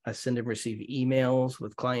systems. I send and receive emails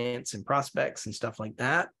with clients and prospects and stuff like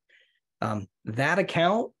that. That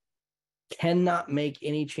account cannot make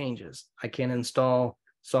any changes. I can't install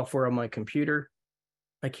software on my computer.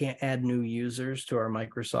 I can't add new users to our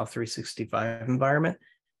Microsoft 365 environment.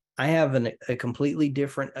 I have a completely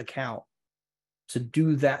different account to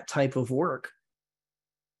do that type of work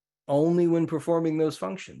only when performing those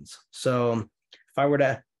functions. So if I were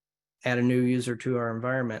to add a new user to our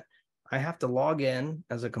environment, I have to log in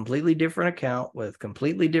as a completely different account with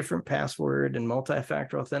completely different password and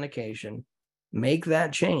multi-factor authentication, make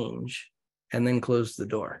that change, and then close the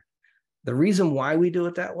door. The reason why we do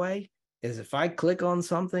it that way is if I click on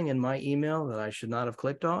something in my email that I should not have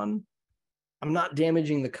clicked on, I'm not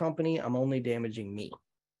damaging the company, I'm only damaging me.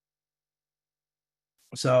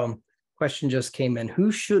 So question just came in,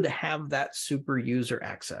 who should have that super user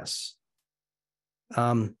access?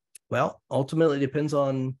 Well, ultimately it depends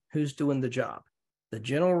on who's doing the job. The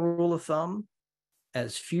general rule of thumb,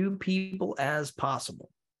 as few people as possible.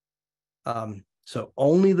 So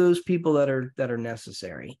only those people that are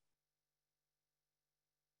necessary.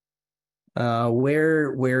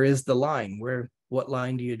 Where is the line? What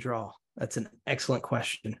line do you draw? That's an excellent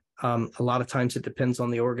question. A lot of times it depends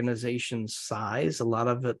on the organization's size. A lot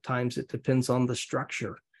of the times it depends on the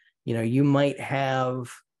structure. You know, you might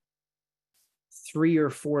have 3 or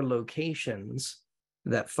 4 locations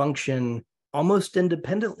that function almost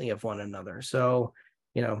independently of one another. So,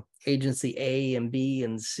 you know, agency A and B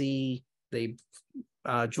and C, they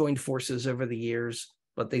joined forces over the years,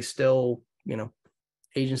 but they still, you know,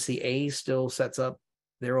 agency A still sets up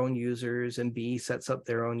their own users and B sets up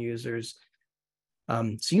their own users.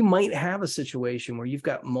 So you might have a situation where you've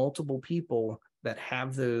got multiple people that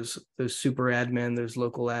have those super admin, those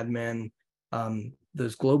local admin,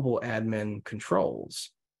 those global admin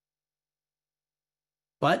controls,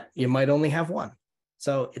 but you might only have one.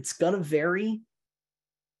 So it's going to vary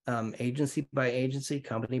agency by agency,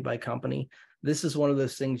 company by company. This is one of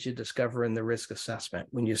those things you discover in the risk assessment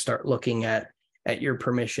when you start looking at your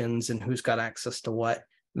permissions and who's got access to what.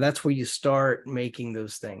 That's where you start making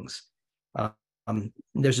those things.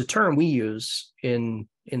 There's a term we use in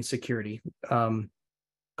security called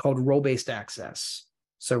role-based access.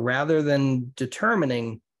 So rather than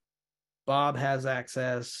determining Bob has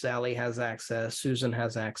access, Sally has access, Susan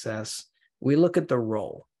has access, we look at the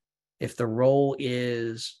role. If the role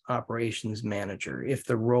is operations manager, if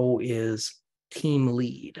the role is team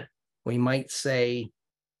lead, we might say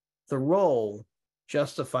the role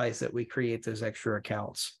justifies that we create those extra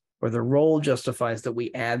accounts, or the role justifies that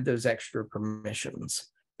we add those extra permissions.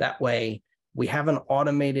 That way, we have an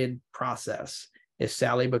automated process. If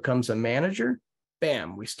Sally becomes a manager,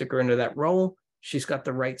 bam, we stick her into that role. She's got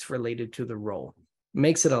the rights related to the role.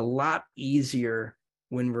 Makes it a lot easier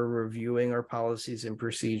when we're reviewing our policies and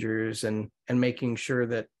procedures and making sure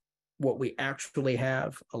that what we actually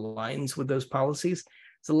have aligns with those policies.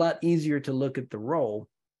 It's a lot easier to look at the role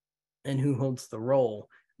and who holds the role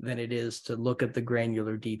than it is to look at the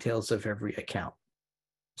granular details of every account.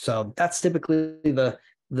 So that's typically the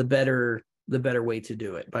better way to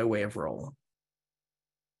do it, by way of role.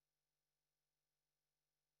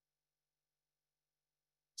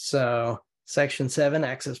 So Section 7,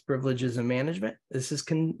 access privileges and management. This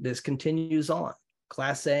continues on.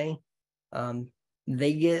 Class A,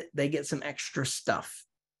 they get some extra stuff.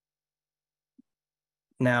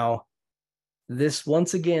 Now, this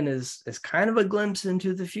once again is kind of a glimpse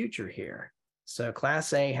into the future here. So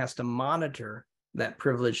Class A has to monitor that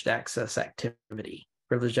privileged access activity.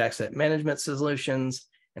 Privileged access management solutions,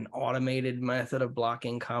 an automated method of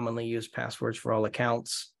blocking commonly used passwords for all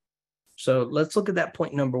accounts. So let's look at that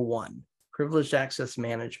point number 1, privileged access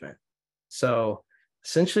management. So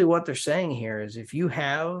essentially what they're saying here is if you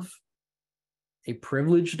have a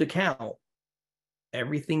privileged account,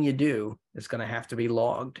 everything you do is going to have to be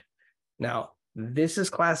logged. Now, this is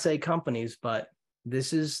Class A companies, but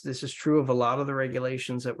this is true of a lot of the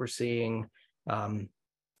regulations that we're seeing.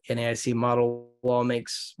 NAIC model law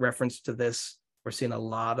makes reference to this. We're seeing a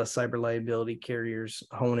lot of cyber liability carriers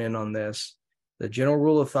hone in on this. The general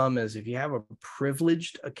rule of thumb is if you have a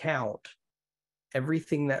privileged account,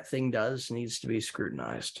 everything that thing does needs to be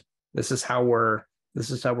scrutinized. This is how we're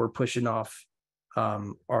pushing off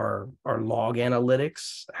our log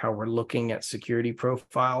analytics, how we're looking at security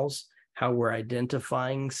profiles, how we're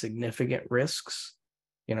identifying significant risks.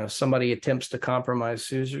 You know, somebody attempts to compromise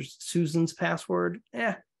Susan's password.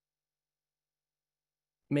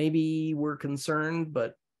 Maybe we're concerned,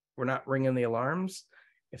 but we're not ringing the alarms.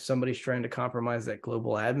 If somebody's trying to compromise that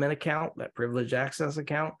global admin account, that privileged access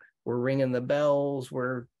account, we're ringing the bells,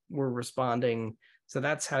 we're responding. So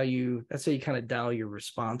that's how you kind of dial your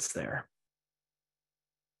response there.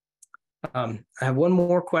 I have one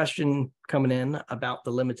more question coming in about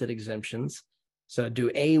the limited exemptions. So do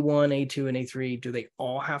A1, A2, and A3, do they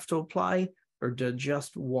all have to apply or do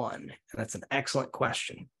just one? And that's an excellent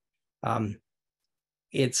question.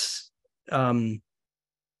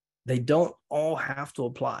 They don't all have to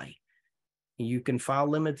apply. You can file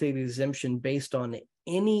limited exemption based on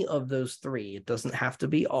any of those 3. It doesn't have to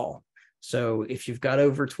be all. So if you've got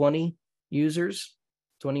over 20 users,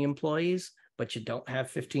 20 employees, but you don't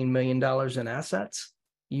have $15 million in assets,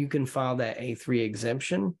 you can file that A3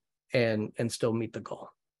 exemption and still meet the goal.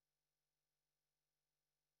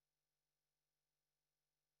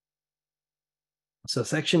 So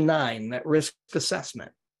Section 9, that risk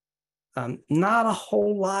assessment. Not a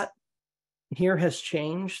whole lot here has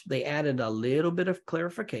changed. They added a little bit of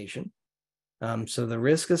clarification. So the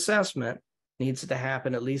risk assessment needs to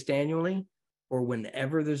happen at least annually or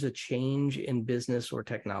whenever there's a change in business or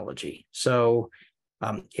technology. So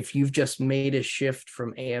if you've just made a shift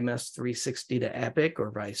from AMS 360 to Epic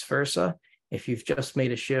or vice versa, if you've just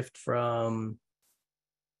made a shift from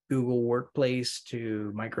Google Workplace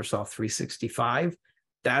to Microsoft 365,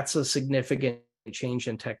 that's a significant change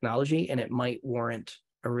in technology, and it might warrant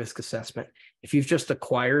a risk assessment. If you've just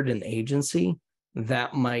acquired an agency,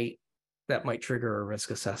 that might trigger a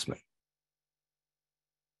risk assessment.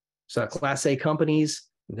 So Class A companies,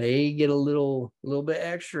 they get a little bit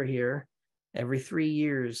extra here. Every 3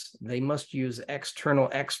 years, they must use external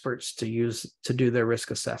experts to do their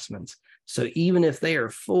risk assessments. So even if they are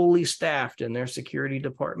fully staffed in their security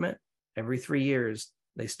department, every 3 years,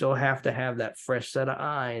 they still have to have that fresh set of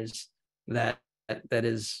eyes that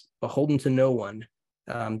is beholden to no one,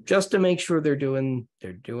 just to make sure they're doing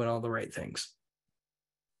all the right things.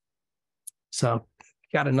 So,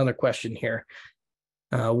 got another question here.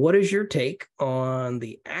 What is your take on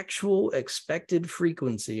the actual expected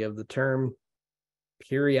frequency of the term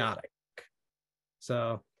periodic?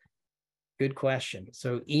 So, good question.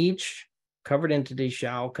 So, each covered entity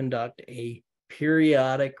shall conduct a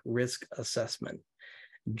periodic risk assessment.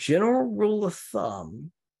 General rule of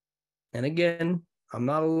thumb, and again, I'm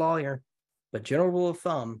not a lawyer, but general rule of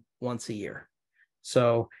thumb, once a year.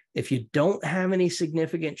 So if you don't have any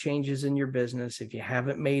significant changes in your business, if you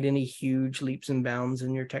haven't made any huge leaps and bounds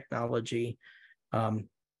in your technology,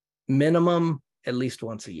 minimum at least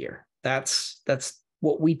once a year. That's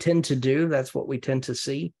what we tend to do. That's what we tend to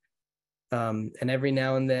see. And every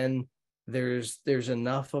now and then there's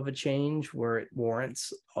enough of a change where it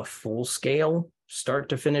warrants a full scale start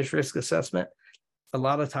to finish risk assessment. A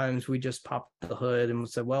lot of times we just pop the hood and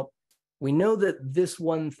say, well, we know that this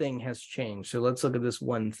one thing has changed, so let's look at this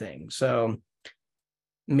one thing. So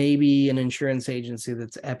maybe an insurance agency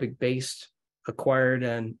that's Epic based acquired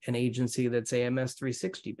an agency that's AMS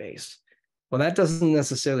 360 based. Well, that doesn't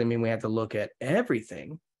necessarily mean we have to look at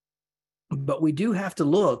everything, but we do have to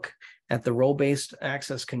look at the role-based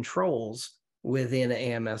access controls within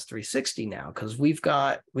AMS 360 now, because we've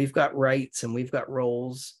got rights and we've got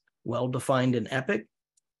roles well defined in Epic.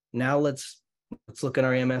 Now let's look at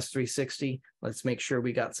our AMS 360. Let's make sure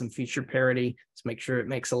we got some feature parity. Let's make sure it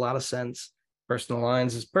makes a lot of sense. Personal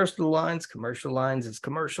lines is personal lines, commercial lines is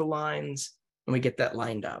commercial lines, and we get that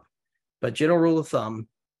lined up. But general rule of thumb,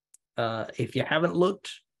 if you haven't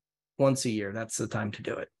looked once a year, that's the time to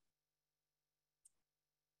do it.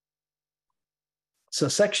 So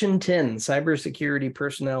Section 10, Cybersecurity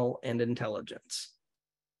Personnel and Intelligence.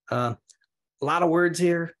 A lot of words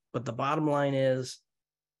here, but the bottom line is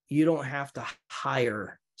you don't have to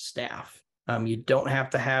hire staff. You don't have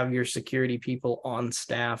to have your security people on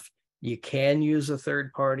staff. You can use a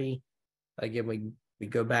third party. Again, we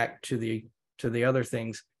go back to the other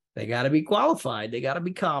things. They got to be qualified. They got to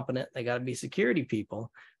be competent. They got to be security people.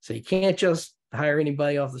 So you can't just hire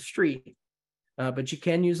anybody off the street. But you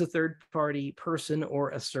can use a third party person or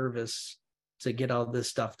a service to get all this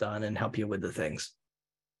stuff done and help you with the things.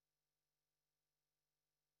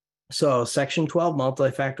 So Section 12,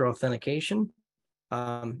 multi-factor authentication.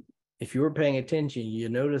 If you were paying attention, you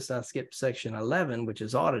notice I skipped Section 11, which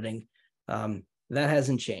is auditing. That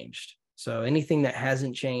hasn't changed. So anything that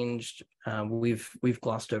hasn't changed, we've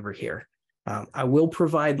glossed over here. I will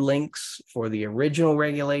provide links for the original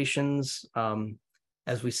regulations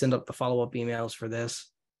as we send up the follow-up emails for this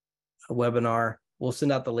webinar. We'll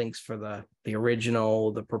send out the links for the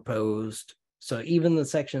original, the proposed. So even the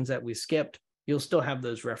sections that we skipped, you'll still have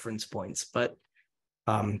those reference points, but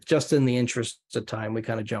just in the interest of time, we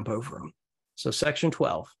kind of jump over them. So Section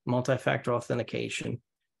 12, multi-factor authentication.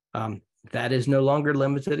 That is no longer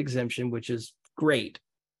limited exemption, which is great.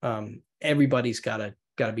 Everybody's got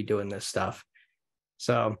to be doing this stuff.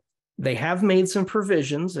 So they have made some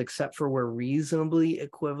provisions, except for where reasonably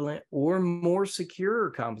equivalent or more secure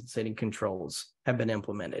compensating controls have been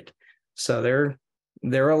implemented. So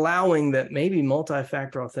they're allowing that maybe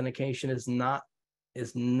multi-factor authentication is not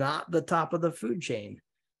the top of the food chain.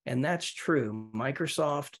 And that's true.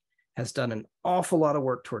 Microsoft has done an awful lot of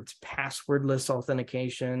work towards passwordless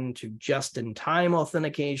authentication, to just-in-time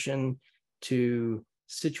authentication, to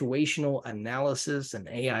situational analysis and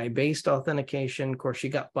AI-based authentication. Of course, you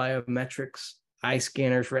got biometrics, eye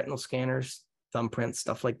scanners, retinal scanners, thumbprints,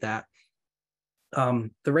 stuff like that.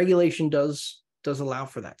 The regulation does allow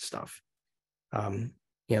for that stuff.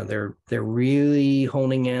 They're really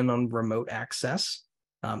honing in on remote access.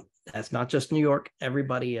 That's not just New York.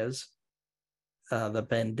 Everybody is. The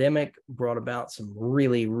pandemic brought about some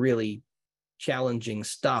really, really challenging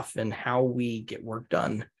stuff in how we get work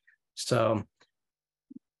done. So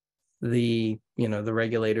the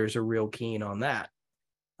regulators are real keen on that.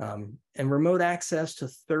 And remote access to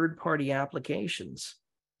third-party applications.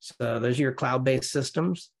 So those are your cloud-based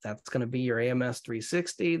systems. That's going to be your AMS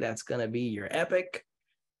 360. That's going to be your Epic.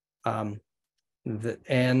 And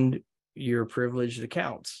your privileged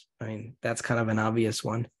accounts. I mean, that's kind of an obvious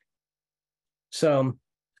one. So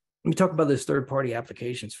let me talk about those third-party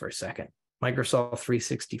applications for a second. Microsoft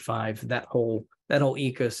 365, that whole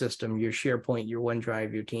ecosystem, your SharePoint, your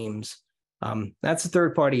OneDrive, your Teams, that's a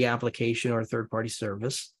third-party application or a third-party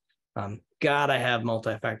service. Gotta have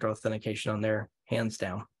multi-factor authentication on there, hands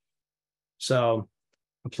down. So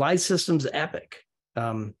Applied Systems Epic,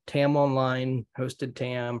 TAM Online, hosted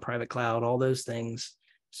TAM, private cloud, all those things.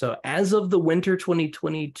 So as of the winter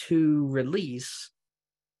 2022 release,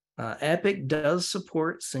 Epic does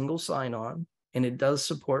support single sign-on, and it does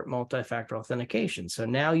support multi-factor authentication. So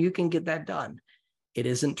now you can get that done. It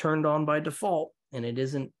isn't turned on by default, and it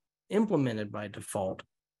isn't implemented by default,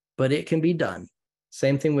 but it can be done.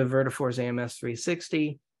 Same thing with Vertifor's AMS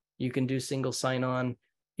 360. You can do single sign-on.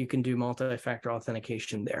 You can do multi-factor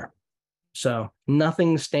authentication there. So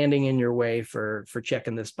nothing's standing in your way for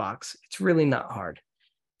checking this box. It's really not hard.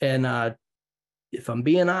 And if I'm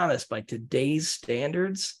being honest, by today's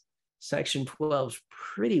standards, Section 12 is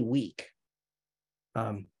pretty weak.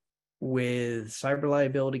 With cyber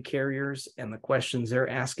liability carriers and the questions they're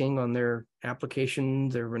asking on their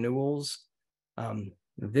applications, their renewals,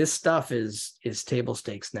 this stuff is table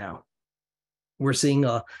stakes now. We're seeing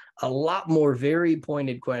a lot more very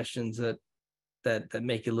pointed questions that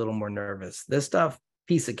make you a little more nervous. This stuff,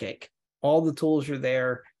 piece of cake. All the tools are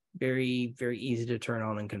there, very, very easy to turn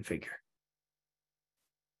on and configure.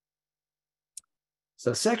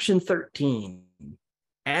 So Section 13,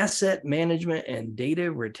 asset management and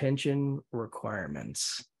data retention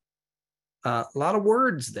requirements. A lot of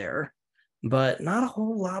words there, but not a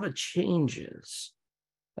whole lot of changes.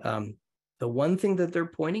 The one thing that they're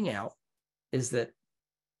pointing out is that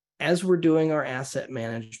as we're doing our asset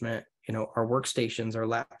management, our workstations, our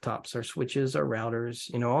laptops, our switches, our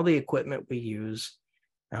routers, all the equipment we use,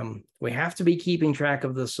 we have to be keeping track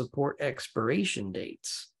of the support expiration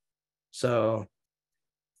dates. So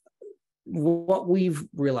what we've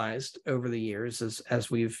realized over the years is,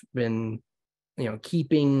 as we've been,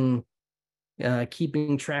 keeping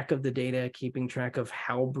track of the data, keeping track of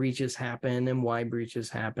how breaches happen and why breaches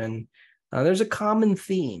happen, there's a common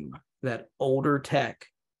theme that older tech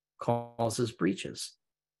causes breaches.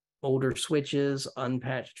 Older switches,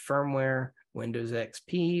 unpatched firmware, Windows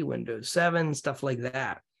XP, Windows 7, stuff like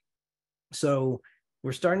that. So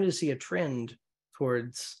we're starting to see a trend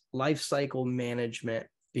towards lifecycle management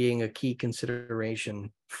being a key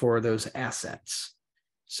consideration for those assets.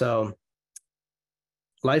 So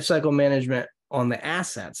lifecycle management on the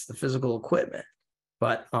assets, the physical equipment.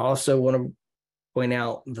 But I also want to point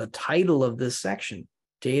out the title of this section,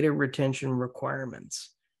 data retention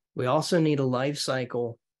requirements. We also need a life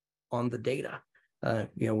cycle on the data.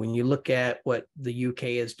 When you look at what the UK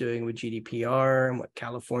is doing with GDPR and what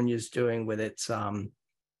California is doing with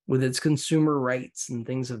its consumer rights and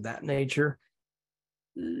things of that nature,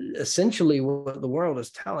 essentially what the world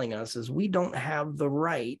is telling us is we don't have the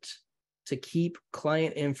right to keep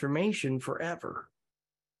client information forever.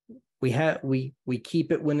 We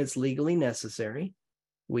keep it when it's legally necessary.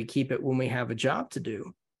 We keep it when we have a job to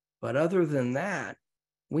do. But other than that,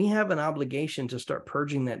 we have an obligation to start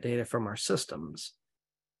purging that data from our systems.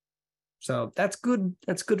 So that's good.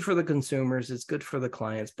 That's good for the consumers. It's good for the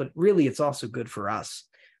clients, but really it's also good for us.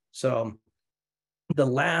 So the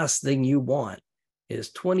last thing you want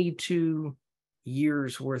is 22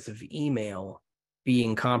 years worth of email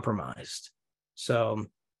being compromised. So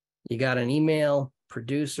you got an email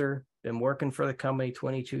producer, been working for the company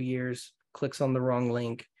 22 years, clicks on the wrong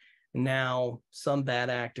link. Now some bad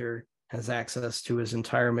actor has access to his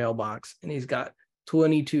entire mailbox, and he's got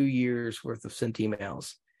 22 years worth of sent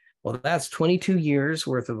emails. Well, that's 22 years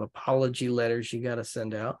worth of apology letters you got to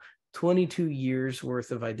send out, 22 years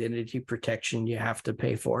worth of identity protection you have to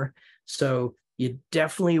pay for. So you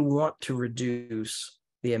definitely want to reduce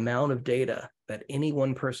the amount of data that any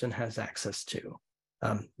one person has access to.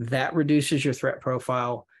 That reduces your threat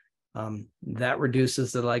profile. That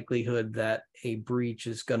reduces the likelihood that a breach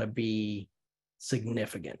is going to be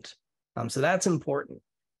significant. So that's important.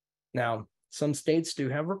 Now, some states do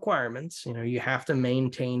have requirements. You have to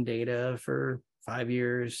maintain data for 5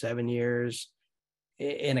 years, 7 years.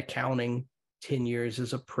 In accounting, 10 years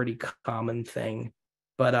is a pretty common thing.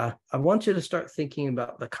 But I want you to start thinking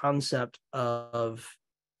about the concept of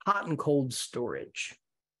hot and cold storage.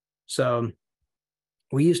 So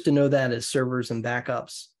we used to know that as servers and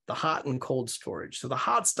backups, the hot and cold storage. So the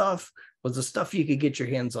hot stuff was the stuff you could get your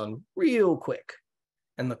hands on real quick.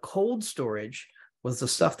 And the cold storage was the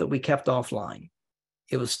stuff that we kept offline.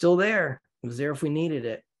 It was still there. It was there if we needed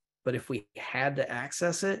it. But if we had to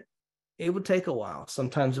access it, it would take a while.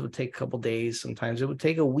 Sometimes it would take a couple days. Sometimes it would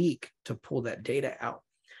take a week to pull that data out.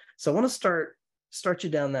 So I want to start you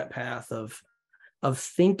down that path of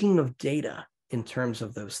thinking of data in terms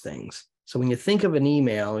of those things. So when you think of an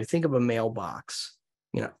email, you think of a mailbox.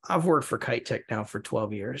 I've worked for Kite Tech now for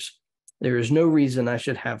 12 years. There is no reason I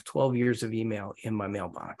should have 12 years of email in my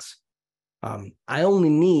mailbox. I only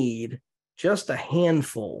need just a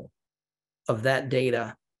handful of that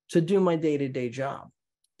data to do my day-to-day job.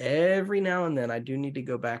 Every now and then, I do need to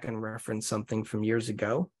go back and reference something from years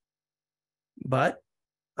ago, but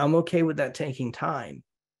I'm okay with that taking time.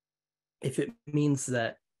 If it means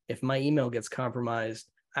that if my email gets compromised,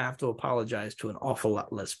 I have to apologize to an awful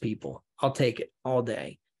lot less people. I'll take it all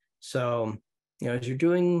day. So, as you're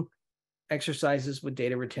doing exercises with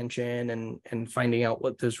data retention and finding out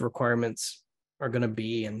what those requirements are going to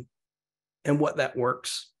be and what that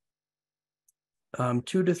works, 2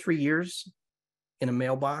 to 3 years in a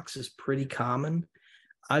mailbox is pretty common.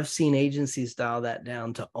 I've seen agencies dial that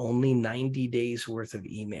down to only 90 days worth of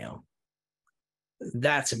email.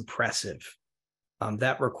 That's impressive.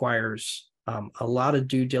 That requires a lot of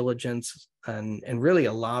due diligence and really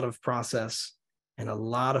a lot of process and a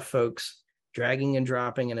lot of folks dragging and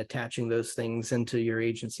dropping and attaching those things into your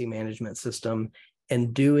agency management system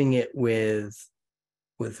and doing it with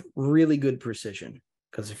really good precision.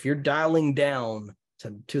 Because if you're dialing down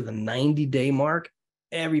to the 90-day mark,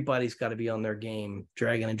 everybody's got to be on their game,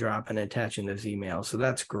 dragging and dropping and attaching those emails. So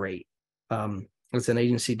that's great. It's an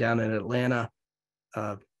agency down in Atlanta.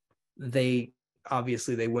 They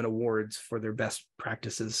win awards for their best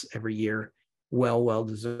practices every year. Well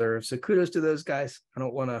deserved. So kudos to those guys. I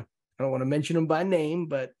don't want to mention them by name,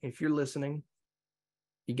 but if you're listening,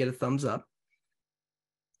 you get a thumbs up.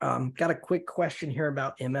 Got a quick question here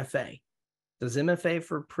about MFA. Does MFA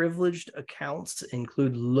for privileged accounts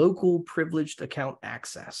include local privileged account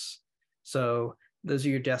access? So those are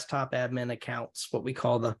your desktop admin accounts, what we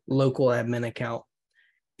call the local admin account.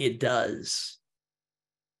 It does.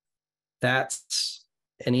 That's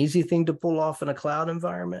an easy thing to pull off in a cloud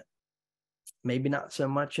environment. Maybe not so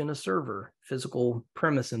much in a server, physical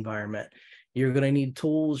premise environment. You're going to need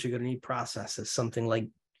tools. You're going to need processes, something like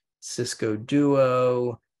Cisco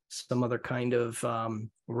Duo, some other kind of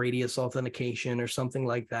radius authentication or something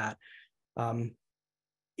like that.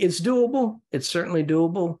 It's doable. It's certainly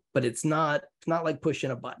doable, but it's not like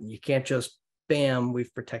pushing a button. You can't just, bam,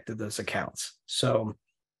 we've protected those accounts. So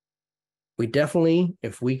we definitely,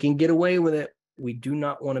 if we can get away with it, we do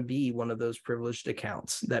not want to be one of those privileged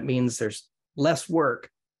accounts. That means there's less work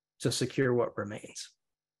to secure what remains.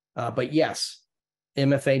 But yes,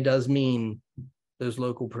 MFA does mean those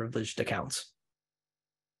local privileged accounts.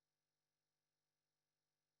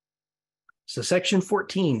 So Section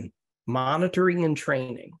 14, monitoring and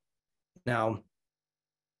training. Now,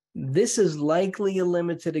 this is likely a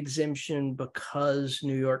limited exemption because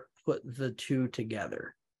New York put the two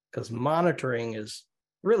together, because monitoring is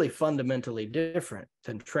really fundamentally different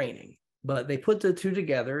than training, but they put the two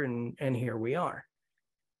together and here we are.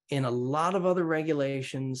 In a lot of other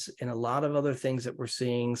regulations, in a lot of other things that we're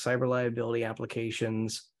seeing, cyber liability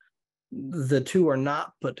applications, the two are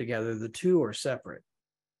not put together, the two are separate.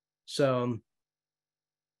 So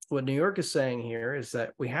what New York is saying here is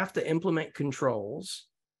that we have to implement controls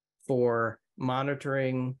for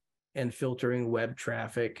monitoring and filtering web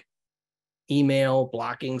traffic, email,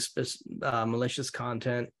 blocking malicious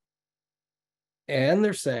content. And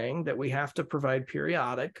they're saying that we have to provide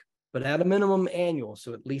periodic, but at a minimum annual,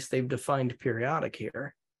 so at least they've defined periodic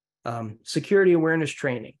here, security awareness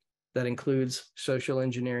training that includes social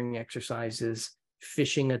engineering exercises,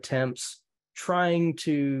 phishing attempts, trying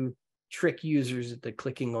to trick users into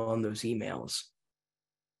clicking on those emails.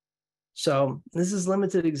 So this is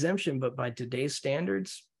limited exemption, but by today's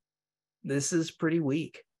standards, this is pretty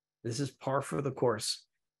weak. This is par for the course.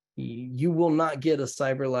 You will not get a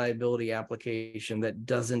cyber liability application that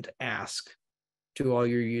doesn't ask to all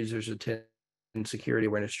your users attend security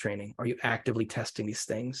awareness training. Are you actively testing these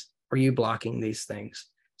things? Are you blocking these things?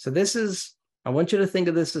 So I want you to think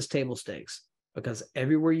of this as table stakes, because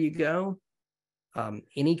everywhere you go,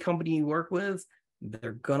 any company you work with,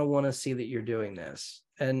 they're going to want to see that you're doing this.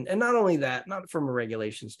 And not only that, not from a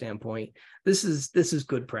regulation standpoint, this is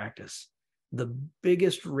good practice. The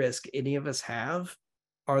biggest risk any of us have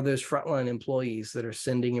are those frontline employees that are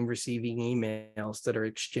sending and receiving emails, that are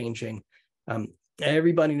exchanging.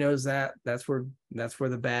 Everybody knows that. That's where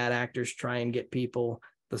the bad actors try and get people.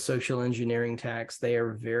 The social engineering attacks, they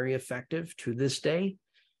are very effective to this day.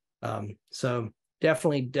 So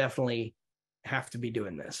definitely have to be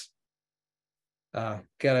doing this. Got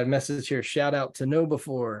a message here. Shout out to Know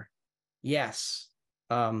Before. Yes.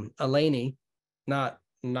 Eleni, not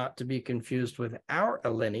to be confused with our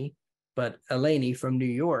Eleni. But Eleni from New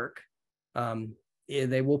York,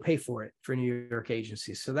 they will pay for it for New York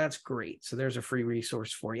agencies. So that's great. So there's a free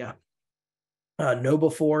resource for you. Know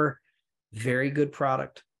Before, very good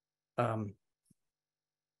product. I'm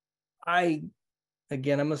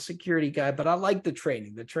a security guy, but I like the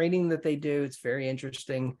training that they do. It's very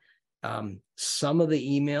interesting. Some of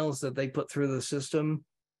the emails that they put through the system,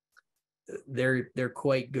 they're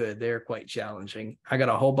quite good. They're quite challenging. I got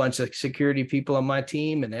a whole bunch of security people on my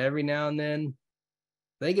team, and every now and then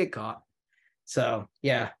they get caught. So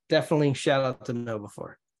yeah, definitely shout out to Know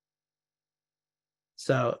Before.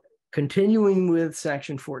 So continuing with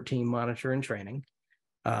Section 14, monitor and training.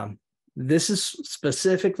 This is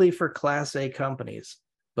specifically for Class A companies,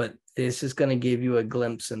 but this is going to give you a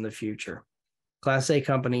glimpse in the future. Class A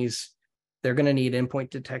companies, they're going to need endpoint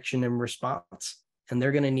detection and response, and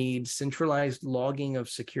they're going to need centralized logging of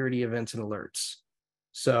security events and alerts.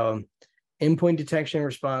 So endpoint detection and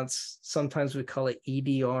response, sometimes we call it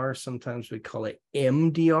EDR, sometimes we call it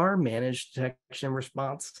MDR, managed detection and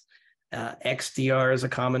response. XDR is a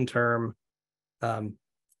common term.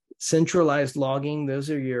 Centralized logging, those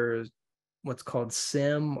are your what's called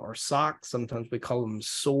SIM or SOC. Sometimes we call them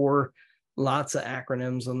SOAR. Lots of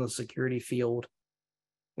acronyms on the security field.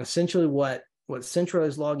 Essentially, what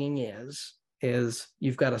centralized logging is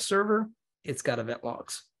you've got a server, it's got event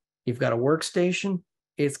logs. You've got a workstation,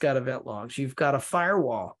 it's got event logs. You've got a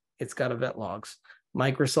firewall, it's got event logs.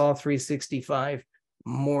 Microsoft 365,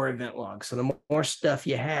 more event logs. So the more stuff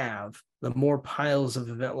you have, the more piles of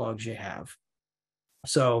event logs you have.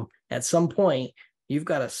 So at some point, you've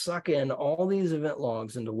got to suck in all these event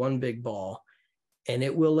logs into one big ball, and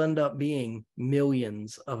it will end up being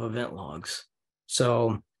millions of event logs.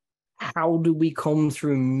 So how do we comb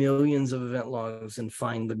through millions of event logs and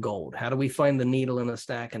find the gold? How do we find the needle in a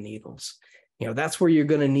stack of needles? That's where you're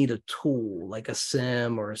going to need a tool like a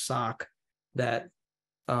SIM or a SOC that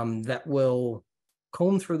will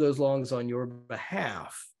comb through those logs on your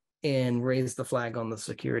behalf and raise the flag on the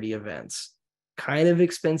security events. Kind of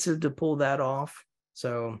expensive to pull that off,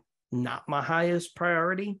 so not my highest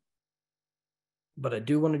priority, but I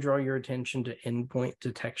do want to draw your attention to endpoint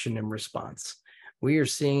detection and response. We are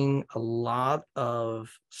seeing a lot of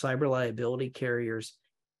cyber liability carriers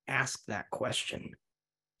ask that question.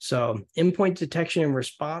 So endpoint detection and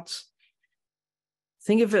response,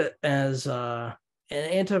 think of it as an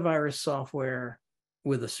antivirus software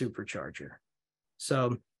with a supercharger.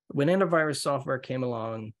 So when antivirus software came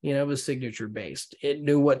along, it was signature based. It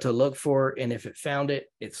knew what to look for, and if it found it,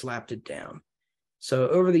 it slapped it down. So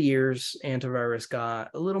over the years, antivirus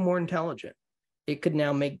got a little more intelligent. It could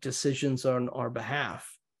now make decisions on our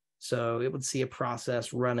behalf. So it would see a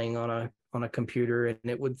process running on a computer, and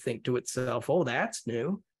it would think to itself, oh, that's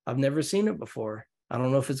new. I've never seen it before. I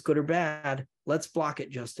don't know if it's good or bad. Let's block it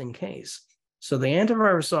just in case. So the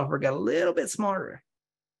antivirus software got a little bit smarter.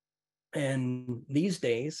 And these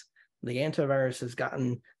days, the antivirus has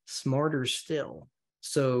gotten smarter still.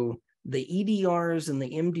 So the EDRs and the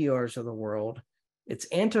MDRs of the world, it's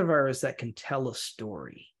antivirus that can tell a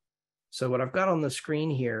story. So what I've got on the screen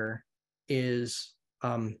here is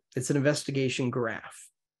it's an investigation graph.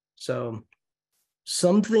 So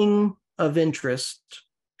something of interest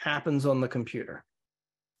happens on the computer.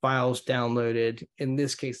 Files downloaded. In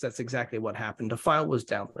this case, that's exactly what happened. A file was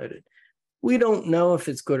downloaded. We don't know if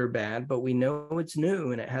it's good or bad, but we know it's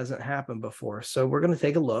new and it hasn't happened before. So we're going to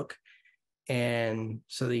take a look. And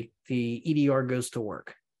so the EDR goes to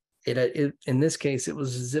work. It in this case, it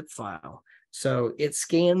was a zip file. So it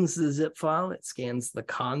scans the zip file. It scans the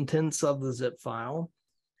contents of the zip file.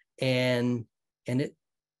 And it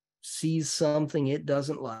sees something it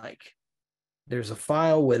doesn't like. There's a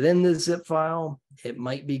file within the zip file. It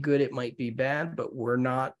might be good, it might be bad, but we're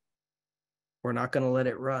not going to let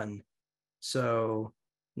it run. So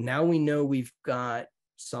now we know we've got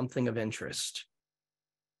something of interest.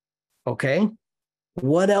 Okay,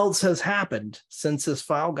 what else has happened since this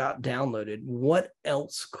file got downloaded? What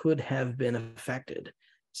else could have been affected?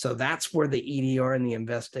 So that's where the EDR and the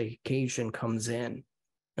investigation comes in.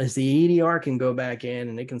 As the EDR can go back in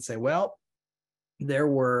and it can say, well, there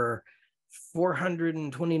were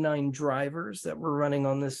 429 drivers that were running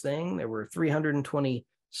on this thing. There were 320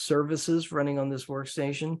 services running on this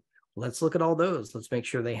workstation. Let's look at all those. Let's make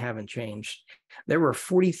sure they haven't changed. There were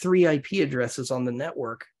 43 IP addresses on the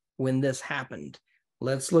network when this happened.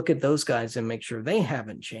 Let's look at those guys and make sure they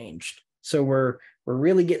haven't changed. So we're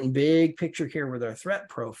really getting big picture here with our threat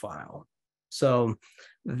profile. So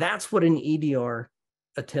that's what an EDR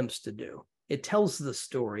attempts to do. It tells the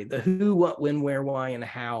story, the who, what, when, where, why, and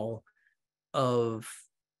how of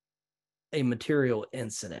a material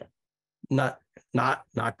incident. Not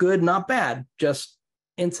good, not bad, just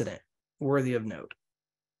incident worthy of note.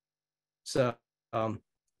 So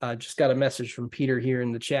I just got a message from Peter here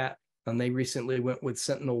in the chat, and they recently went with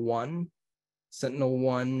Sentinel-1.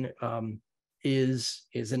 Sentinel-1 is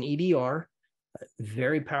an EDR,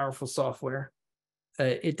 very powerful software.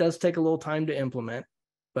 It does take a little time to implement,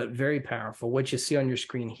 but very powerful. What you see on your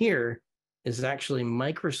screen here is actually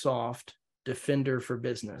Microsoft Defender for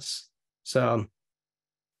Business. So,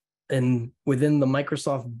 and within the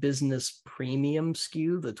Microsoft Business Premium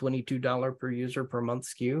SKU, the $22 per user per month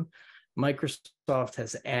SKU, Microsoft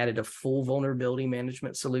has added a full vulnerability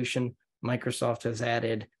management solution. Microsoft has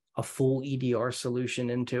added a full EDR solution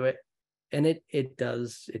into it. And it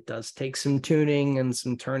does take some tuning and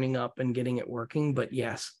some turning up and getting it working. But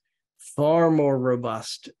yes, far more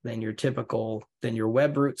robust than your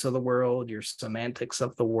web roots of the world, your semantics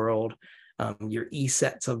of the world, your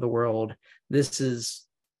ESETs of the world. This is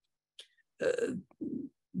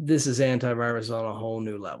antivirus on a whole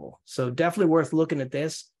new level. So definitely worth looking at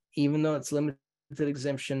this. Even though it's limited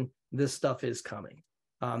exemption, this stuff is coming.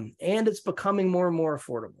 And it's becoming more and more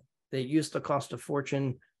affordable. They used to cost a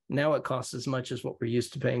fortune. Now it costs as much as what we're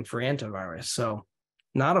used to paying for antivirus. So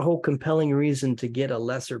not a whole compelling reason to get a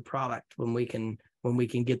lesser product when we can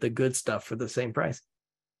get the good stuff for the same price.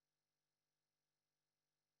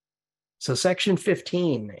 So section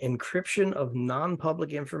 15, encryption of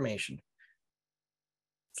non-public information.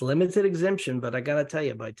 It's limited exemption, but I got to tell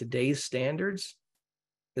you, by today's standards,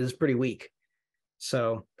 it is pretty weak.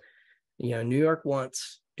 So, New York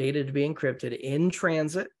wants data to be encrypted in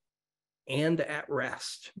transit and at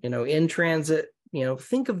rest. In transit,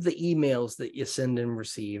 think of the emails that you send and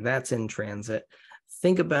receive. That's in transit.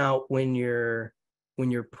 Think about when you're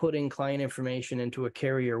putting client information into a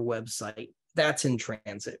carrier website. That's in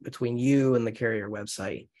transit between you and the carrier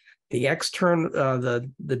website. The external,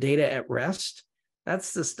 the data at rest,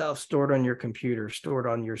 that's the stuff stored on your computer, stored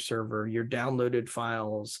on your server, your downloaded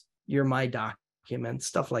files, your My Documents,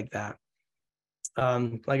 stuff like that.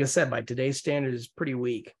 Like I said, by today's standard is pretty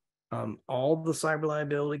weak. All the cyber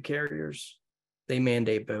liability carriers, they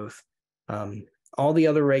mandate both. All the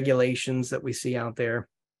other regulations that we see out there,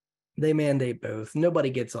 they mandate both.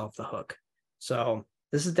 Nobody gets off the hook. So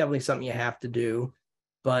this is definitely something you have to do.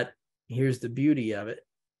 But here's the beauty of it.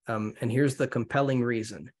 And here's the compelling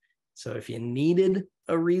reason. So if you needed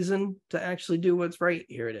a reason to actually do what's right,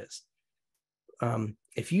 here it is.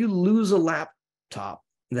 If you lose a laptop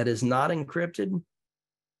that is not encrypted,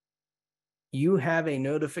 you have a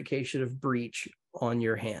notification of breach on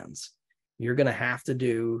your hands. You're going to have to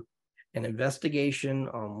do an investigation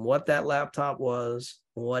on what that laptop was,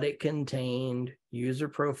 what it contained, user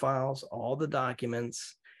profiles, all the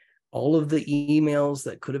documents, all of the emails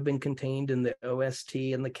that could have been contained in the OST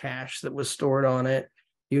and the cache that was stored on it.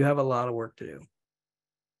 You have a lot of work to do.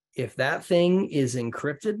 If that thing is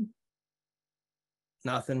encrypted,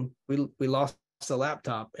 nothing. We lost the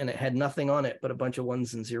laptop and it had nothing on it but a bunch of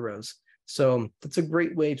ones and zeros. So that's a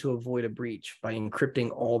great way to avoid a breach, by encrypting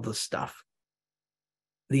all the stuff.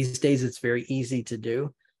 These days, it's very easy to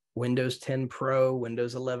do. Windows 10 Pro,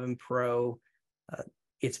 Windows 11 Pro,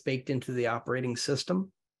 it's baked into the operating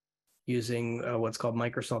system using what's called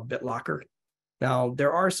Microsoft BitLocker. Now,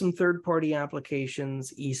 there are some third-party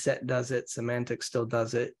applications. ESET does it. Symantec still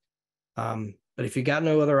does it. But if you got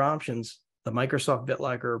no other options, the Microsoft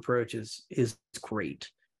BitLocker approach is great.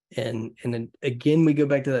 And then again, we go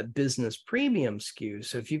back to that business premium SKU.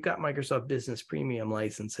 So if you've got Microsoft Business Premium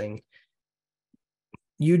licensing,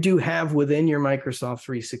 you do have within your Microsoft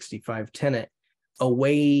 365 tenant a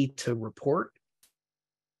way to report,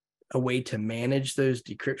 a way to manage those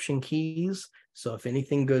decryption keys. So if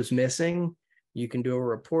anything goes missing, you can do a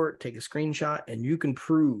report, take a screenshot, and you can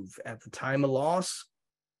prove at the time of loss,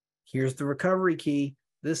 here's the recovery key.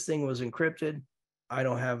 This thing was encrypted. I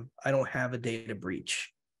don't have a data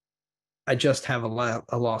breach. I just have a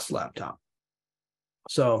lost laptop.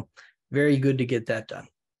 So very good to get that done.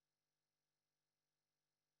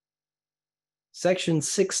 Section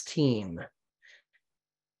 16.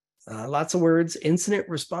 Lots of words: incident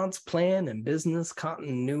response plan and business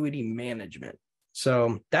continuity management.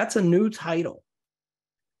 So that's a new title.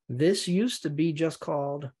 This used to be just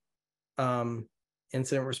called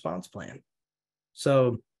incident response plan.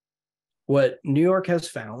 So what New York has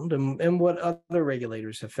found, and what other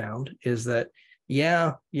regulators have found, is that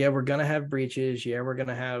yeah, we're going to have breaches. Yeah, we're going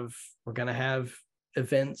to have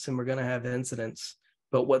events, and we're going to have incidents.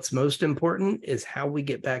 But what's most important is how we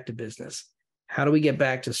get back to business. How do we get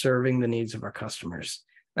back to serving the needs of our customers?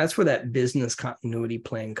 That's where that business continuity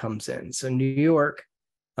plan comes in. So New York,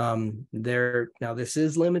 now this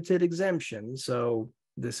is limited exemption. So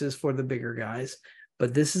This is for the bigger guys,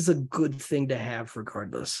 but this is a good thing to have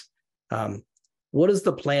regardless. What does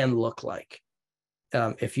the plan look like?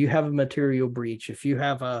 If you have a material breach, if you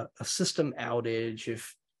have a system outage,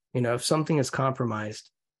 if something is compromised,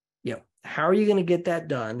 how are you going to get that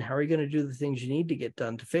done? How are you going to do the things you need to get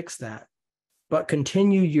done to fix that? But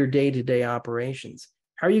continue your day-to-day operations.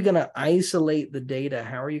 How are you going to isolate the data?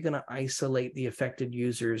 How are you going to isolate the affected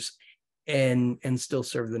users and still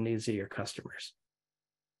serve the needs of your customers?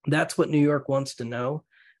 That's what New York wants to know.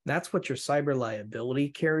 That's what your cyber liability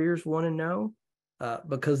carriers want to know,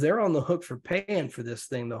 because they're on the hook for paying for this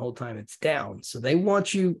thing the whole time it's down. So they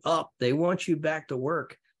want you up. They want you back to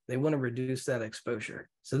work. They want to reduce that exposure.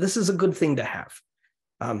 So this is a good thing to have.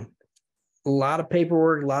 A lot of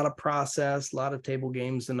paperwork, a lot of process, a lot of table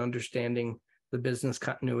games and understanding the business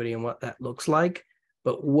continuity and what that looks like,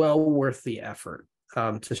 but well worth the effort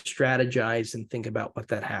to strategize and think about what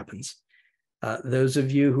that happens. Those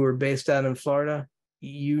of you who are based out in Florida,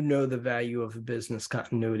 you know the value of a business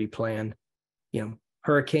continuity plan.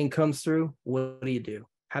 Hurricane comes through, what do?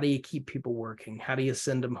 How do you keep people working? How do you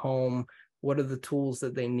send them home? What are the tools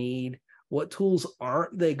that they need? What tools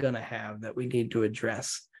aren't they going to have that we need to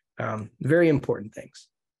address? Very important things.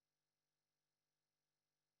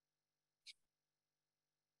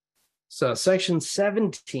 So section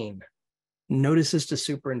 17, notices to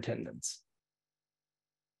superintendents.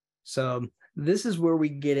 So this is where we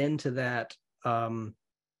get into that,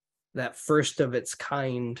 that first of its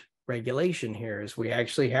kind regulation here, is we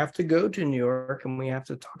actually have to go to New York and we have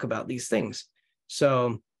to talk about these things.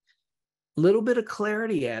 So a little bit of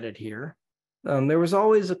clarity added here. There was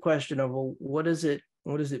always a question of, well, what does it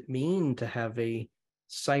mean to have a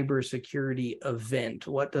cybersecurity event?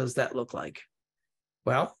 What does that look like?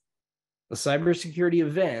 Well, a cybersecurity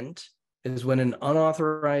event is when an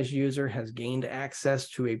unauthorized user has gained access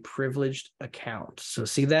to a privileged account. So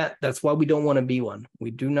see that? That's why we don't want to be one.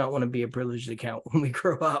 We do not want to be a privileged account when we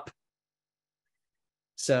grow up.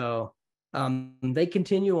 So they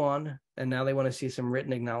continue on, and now they want to see some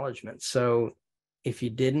written acknowledgement. So if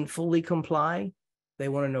you didn't fully comply, they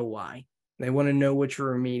want to know why. They want to know what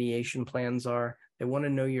your remediation plans are. They want to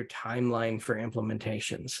know your timeline for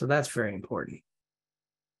implementation. So that's very important.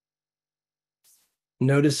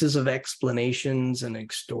 Notices of explanations and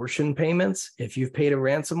extortion payments. If you've paid a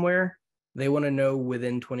ransomware, they want to know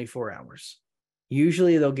within 24 hours.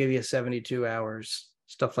 Usually they'll give you 72 hours,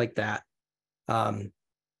 stuff like that.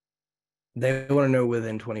 They want to know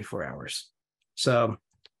within 24 hours. So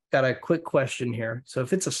got a quick question here. So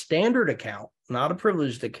if it's a standard account, not a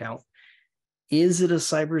privileged account, is it a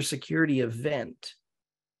cybersecurity event?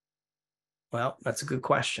 Well, that's a good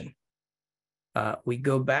question. We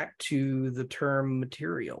go back to the term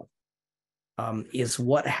material. Is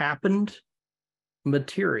what happened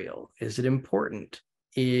material? Is it important?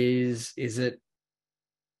 Is it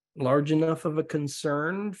large enough of a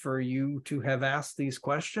concern for you to have asked these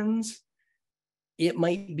questions? It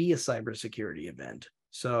might be a cybersecurity event.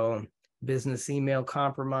 So business email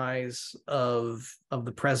compromise of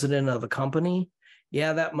the president of the company,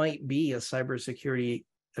 yeah, that might be a cybersecurity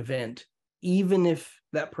event, even if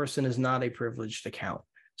that person is not a privileged account.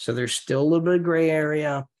 So there's still a little bit of gray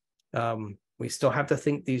area. We still have to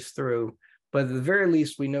think these through, but at the very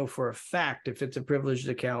least, we know for a fact, if it's a privileged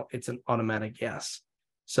account, it's an automatic yes.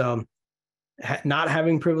 So not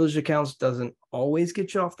having privileged accounts doesn't always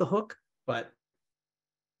get you off the hook, but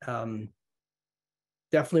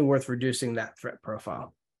definitely worth reducing that threat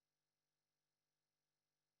profile.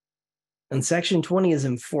 And section 20 is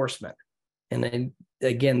enforcement. And then,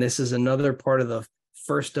 again, this is another part of the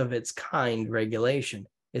first of its kind regulation,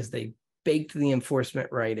 is they baked the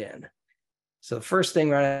enforcement right in. So the first thing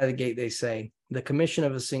right out of the gate, they say, the commission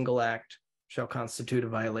of a single act shall constitute a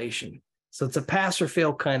violation. So it's a pass or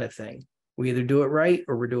fail kind of thing. We either do it right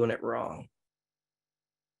or we're doing it wrong.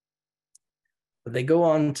 But they go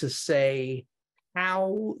on to say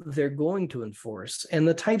how they're going to enforce and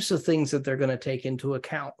the types of things that they're going to take into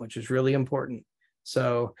account, which is really important.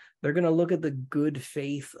 So they're going to look at the good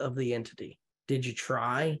faith of the entity. Did you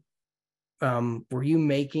try? Were you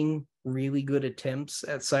making really good attempts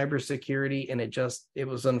at cybersecurity and it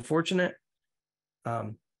was unfortunate?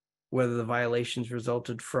 Whether the violations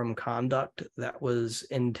resulted from conduct that was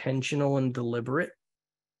intentional and deliberate,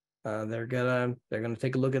 they're gonna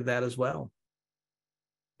take a look at that as well.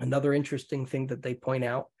 Another interesting thing that they point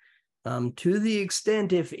out, to the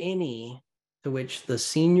extent, if any, to which the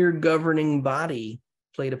senior governing body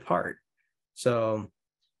played a part. So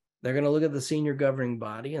they're going to look at the senior governing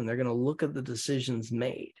body and they're going to look at the decisions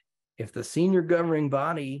made. If the senior governing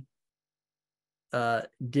body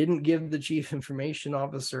didn't give the chief information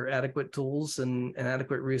officer adequate tools and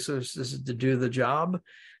adequate resources to do the job,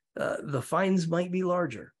 the fines might be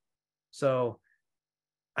larger. So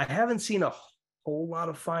I haven't seen a whole lot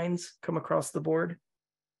of fines come across the board.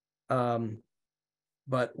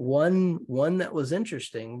 But one that was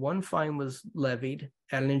interesting, one fine was levied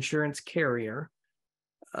at an insurance carrier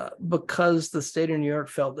because the state of New York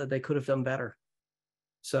felt that they could have done better.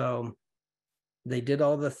 So they did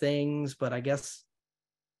all the things, but I guess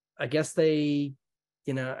they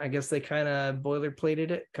kind of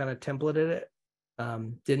boilerplated it, kind of templated it,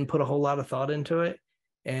 didn't put a whole lot of thought into it.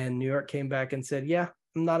 And New York came back and said, yeah,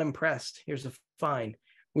 I'm not impressed. Here's a fine,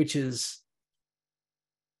 which is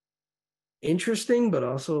interesting, but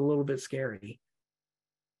also a little bit scary.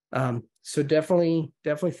 So definitely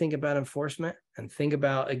think about enforcement and think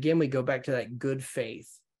about, again, we go back to that good faith.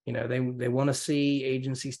 They want to see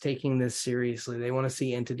agencies taking this seriously. They want to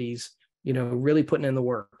see entities, really putting in the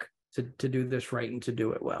work to do this right and to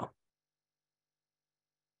do it well.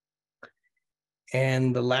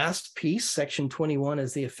 And the last piece, section 21,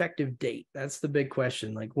 is the effective date. That's the big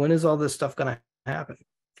question. Like, when is all this stuff going to happen?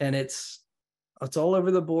 And it's all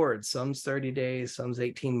over the board. Some's 30 days, some's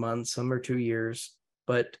 18 months, some are 2 years.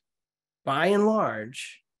 But by and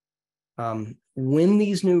large, when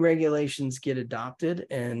these new regulations get adopted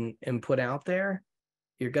and put out there,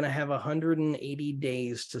 you're going to have 180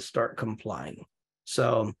 days to start complying.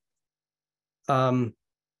 So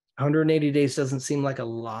 180 days doesn't seem like a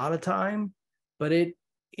lot of time, but it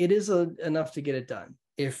is enough to get it done.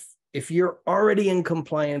 If you're already in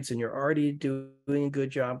compliance and you're already doing a good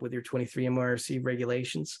job with your 23 NYCRR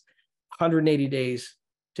regulations, 180 days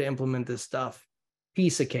to implement this stuff,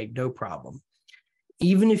 piece of cake, no problem.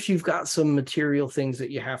 Even if you've got some material things that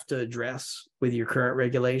you have to address with your current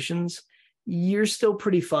regulations, you're still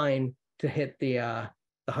pretty fine to hit the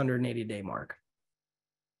 180-day mark.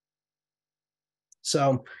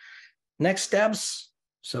 So next steps.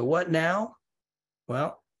 So what now?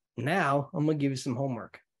 Well, now I'm going to give you some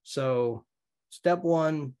homework. So step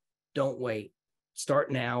one, don't wait.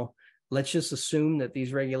 Start now. Let's just assume that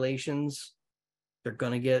these regulations, they're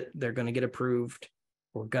going to get approved.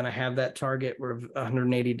 We're going to have that target. We're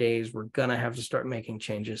 180 days. We're going to have to start making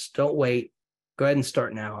changes. Don't wait. Go ahead and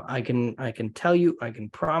start now. I can tell you, I can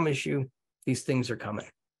promise you these things are coming.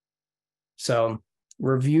 So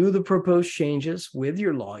review the proposed changes with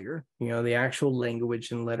your lawyer, the actual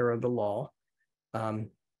language and letter of the law.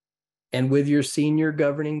 And with your senior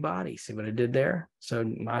governing body. See what I did there? So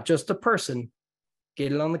not just a person,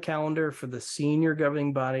 get it on the calendar for the senior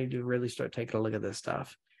governing body to really start taking a look at this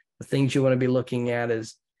stuff. The things you want to be looking at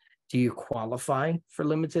is, do you qualify for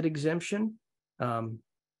limited exemption?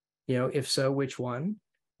 If so, which one?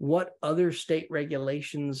 What other state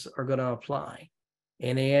regulations are going to apply?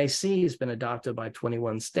 NAIC has been adopted by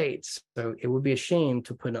 21 states. So it would be a shame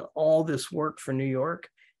to put in all this work for New York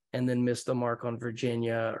and then miss the mark on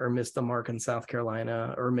Virginia or miss the mark in South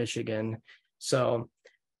Carolina or Michigan. So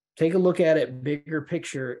take a look at it, bigger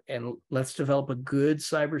picture, and let's develop a good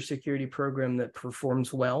cybersecurity program that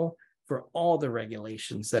performs well for all the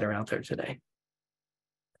regulations that are out there today.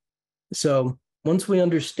 So once we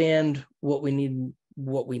understand what we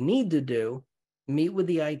need to do, meet with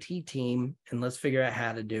the IT team and let's figure out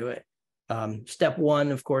how to do it. Step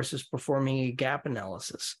one, of course, is performing a gap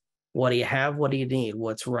analysis. What do you have? What do you need?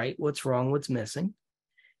 What's right? What's wrong? What's missing?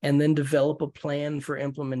 And then develop a plan for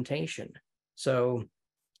implementation. So,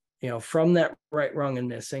 from that right, wrong, and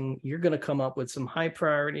missing, you're going to come up with some high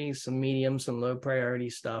priority, some medium, some low priority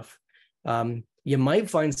stuff. You might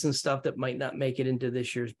find some stuff that might not make it into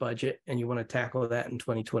this year's budget, and you want to tackle that in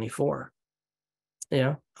 2024.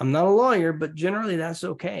 I'm not a lawyer, but generally that's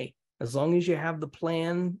okay. As long as you have the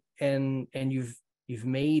plan and you've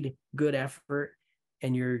made good effort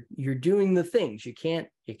and you're doing the things. You can't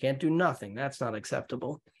do nothing. That's not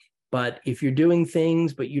acceptable. But if you're doing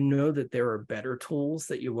things, but you know that there are better tools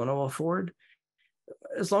that you want to afford,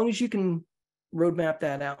 as long as you can roadmap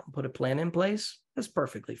that out and put a plan in place, that's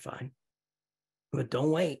perfectly fine. But don't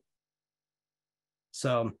wait.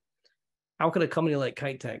 So how could a company like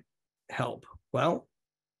Kite Tech help? Well,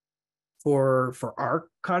 for our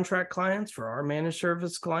contract clients, for our managed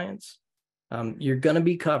service clients, you're going to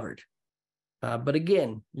be covered. But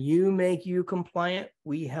again, you make you compliant,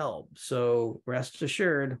 we help. So rest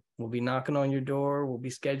assured, we'll be knocking on your door. We'll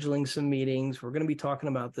be scheduling some meetings. We're going to be talking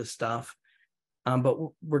about this stuff, but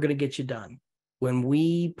we're going to get you done. When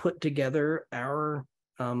we put together our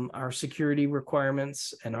security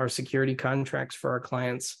requirements and our security contracts for our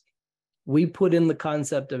clients, we put in the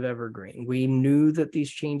concept of evergreen. We knew that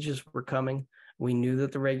these changes were coming. We knew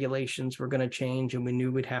that the regulations were going to change, and we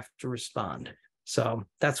knew we'd have to respond. So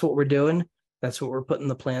that's what we're doing. That's what we're putting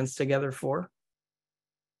the plans together for.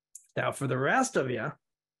 Now, for the rest of you,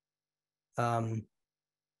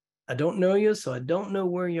 I don't know you, so I don't know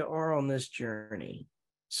where you are on this journey.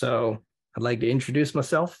 So I'd like to introduce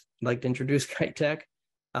myself. I'd like to introduce Kite Tech.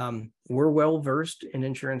 We're well versed in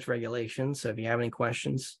insurance regulations, so if you have any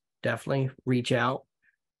questions, definitely reach out.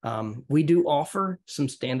 We do offer some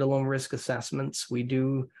standalone risk assessments. We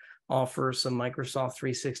do offer some Microsoft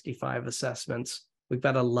 365 assessments. We've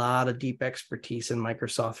got a lot of deep expertise in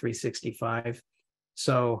Microsoft 365.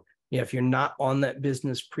 So yeah, if you're not on that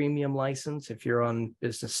business premium license, if you're on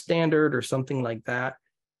business standard or something like that,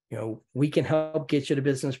 we can help get you to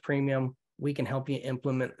business premium. We can help you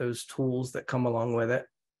implement those tools that come along with it.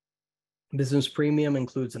 Business premium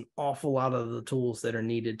includes an awful lot of the tools that are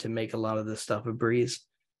needed to make a lot of this stuff a breeze.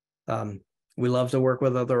 We love to work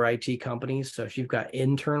with other IT companies. So if you've got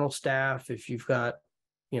internal staff, if you've got,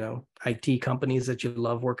 IT companies that you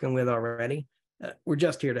love working with already, we're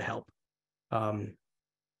just here to help. For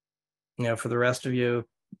the rest of you,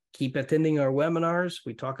 keep attending our webinars.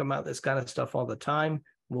 We talk about this kind of stuff all the time.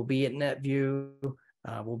 We'll be at NetView.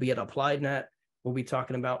 We'll be at AppliedNet. We'll be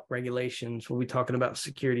talking about regulations. We'll be talking about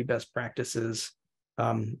security best practices.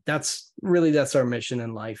 That's our mission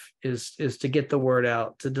in life, is to get the word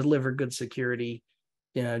out, to deliver good security,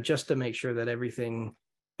 just to make sure that everything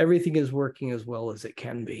is working as well as it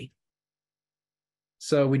can be.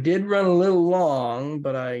 So we did run a little long,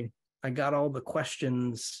 but I got all the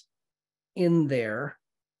questions in there.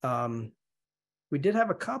 We did have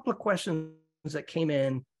a couple of questions that came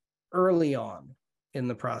in early on in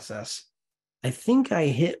the process. I think I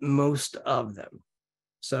hit most of them.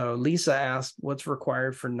 So Lisa asked, what's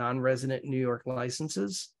required for non-resident New York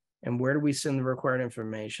licenses, and where do we send the required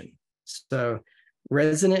information? So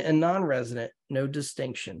resident and non-resident, no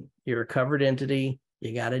distinction. You're a covered entity,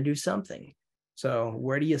 you got to do something. So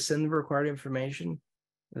where do you send the required information?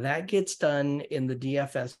 That gets done in the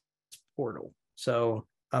DFS portal. So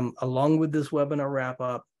along with this webinar wrap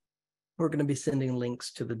up, we're going to be sending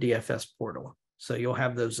links to the DFS portal. So you'll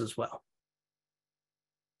have those as well.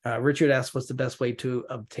 Richard asked, what's the best way to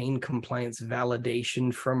obtain compliance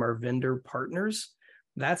validation from our vendor partners?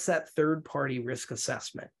 That's that third-party risk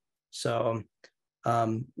assessment. So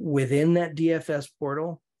within that DFS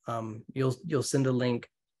portal, you'll send a link.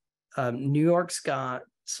 New York's got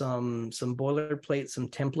some boilerplate, some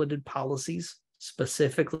templated policies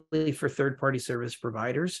specifically for third-party service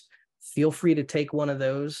providers. Feel free to take one of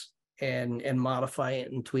those and modify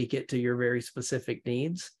it and tweak it to your very specific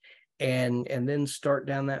needs. And then start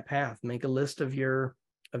down that path. Make a list of your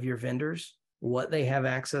vendors, what they have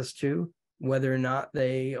access to, whether or not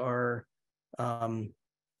they are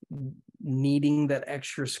needing that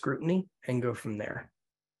extra scrutiny, and go from there.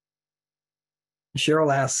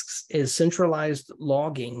 Cheryl asks, is centralized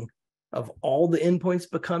logging of all the endpoints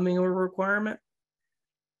becoming a requirement?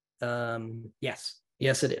 Yes,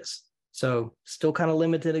 it is. So still kind of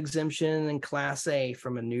limited exemption in Class A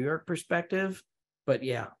from a New York perspective. But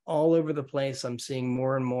yeah, all over the place, I'm seeing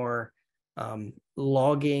more and more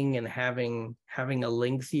logging and having a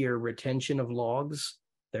lengthier retention of logs,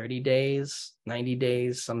 30 days, 90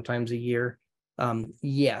 days, sometimes a year.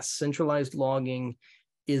 Yes, centralized logging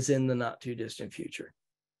is in the not too distant future.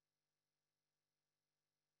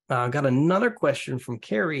 I got another question from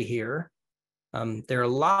Carrie here. There are a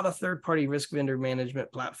lot of third-party risk vendor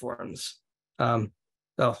management platforms.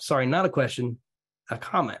 Sorry, not a question, a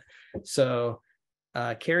comment. So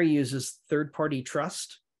Carrie uses Third-Party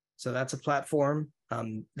Trust. So that's a platform.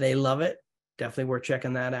 They love it. Definitely worth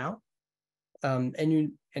checking that out.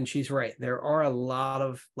 And she's right. There are a lot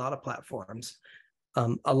of platforms.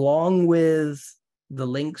 Along with the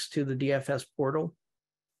links to the DFS portal,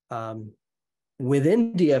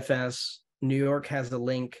 within DFS, New York has a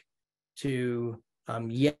link to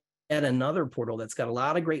yet another portal that's got a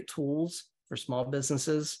lot of great tools for small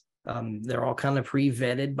businesses. They're all kind of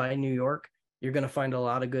pre-vetted by New York. You're going to find a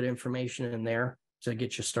lot of good information in there to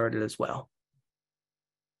get you started as well.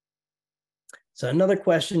 So another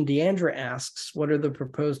question, Deandra asks, what are the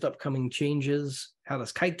proposed upcoming changes? How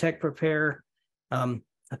does Kite Tech prepare? I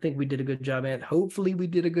think we did a good job, and hopefully we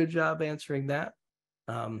did a good job answering that.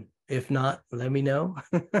 If not, let me know.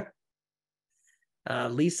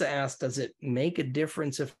 Lisa asked, does it make a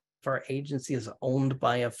difference if our agency is owned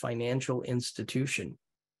by a financial institution?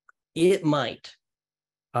 It might.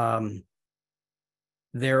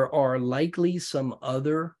 There are likely some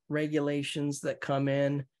other regulations that come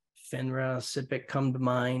in. FINRA, SIPC come to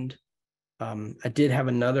mind. I did have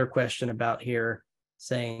another question about here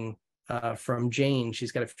saying from Jane,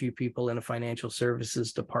 she's got a few people in a financial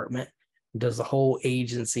services department. Does the whole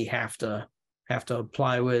agency have to have to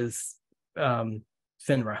apply with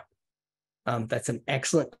FINRA? That's an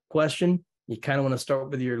excellent question. You kind of want to start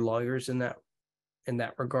with your lawyers in that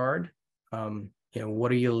regard.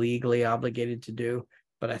 What are you legally obligated to do?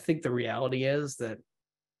 But I think the reality is that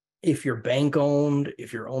if you're bank owned,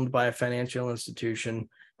 if you're owned by a financial institution,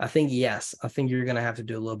 I think you're going to have to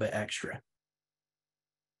do a little bit extra.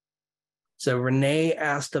 So Renee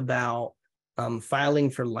asked about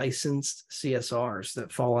filing for licensed CSRs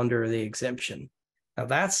that fall under the exemption. Now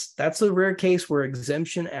that's a rare case where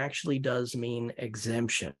exemption actually does mean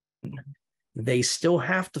exemption. They still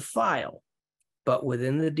have to file, but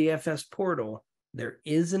within the DFS portal, there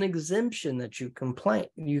is an exemption that you can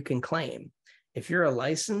claim. If you're a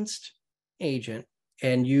licensed agent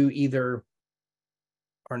and you either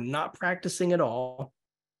are not practicing at all,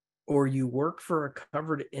 or you work for a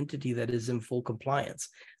covered entity that is in full compliance,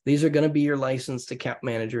 these are going to be your licensed account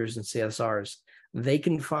managers and CSRs. They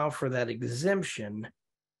can file for that exemption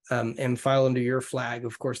and file under your flag.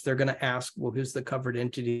 Of course, they're going to ask, well, who's the covered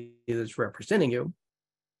entity that's representing you?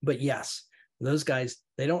 But yes, those guys,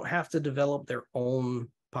 they don't have to develop their own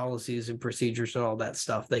policies and procedures and all that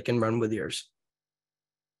stuff. They can run with yours.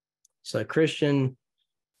 So Christian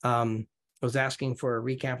was asking for a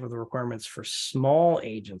recap of the requirements for small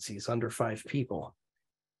agencies under 5 people.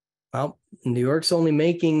 Well, New York's only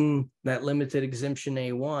making that limited exemption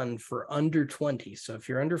A1 for under 20. So if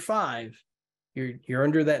you're under 5, you're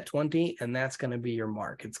under that 20, and that's going to be your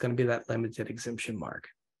mark. It's going to be that limited exemption mark.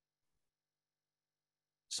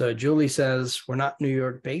 So Julie says, we're not New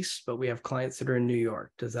York based, but we have clients that are in New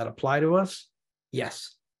York. Does that apply to us?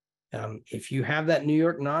 Yes. If you have that New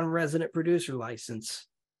York non-resident producer license,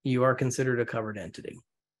 you are considered a covered entity.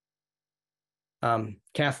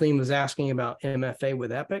 Kathleen was asking about MFA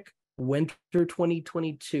with Epic. Winter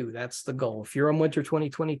 2022, that's the goal. If you're on winter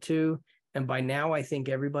 2022, and by now I think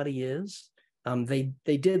everybody is, they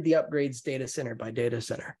did the upgrades data center by data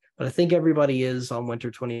center, but I think everybody is on winter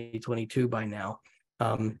 2022 by now.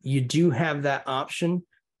 You do have that option,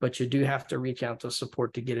 but you do have to reach out to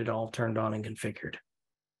support to get it all turned on and configured.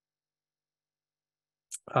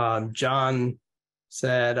 John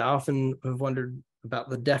said, I often have wondered about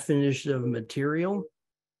the definition of material.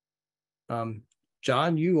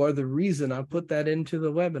 John, you are the reason I put that into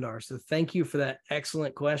the webinar. So thank you for that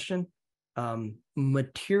excellent question.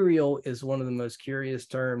 Material is one of the most curious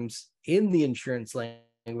terms in the insurance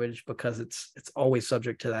language because it's always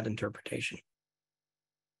subject to that interpretation.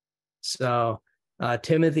 So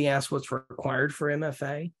Timothy asked what's required for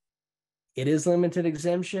MFA. It is limited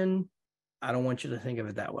exemption. I don't want you to think of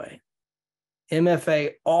it that way.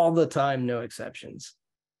 MFA all the time, no exceptions.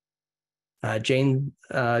 Jane,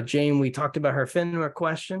 we talked about her FINRA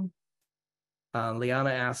question. Liana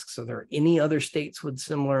asks, are there any other states with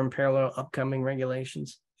similar and parallel upcoming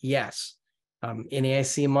regulations? Yes.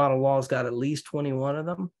 NAIC model law's got at least 21 of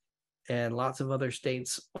them, and lots of other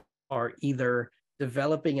states are either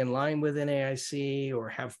developing in line with NAIC or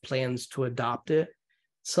have plans to adopt it.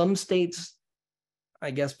 Some states,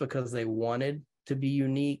 I guess because they wanted to be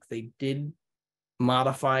unique, they did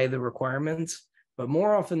modify the requirements, but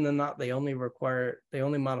more often than not, they only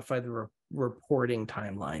modify the reporting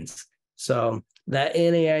timelines. So that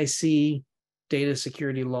NAIC data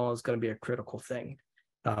security law is going to be a critical thing.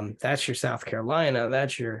 That's your South Carolina,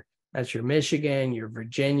 that's your Michigan, your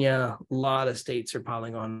Virginia. A lot of states are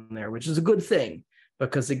piling on there, which is a good thing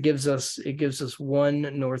because it gives us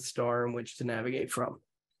one North Star in which to navigate from.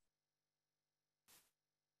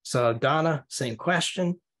 So Donna, same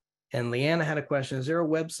question. And Leanna had a question. Is there a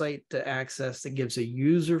website to access that gives a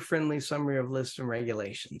user-friendly summary of lists and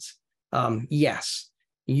regulations? Yes,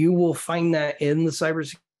 you will find that in the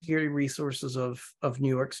cybersecurity resources of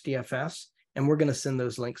New York's DFS, and we're going to send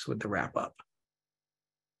those links with the wrap-up.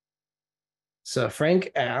 So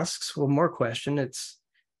Frank asks one more question. It's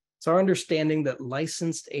our understanding that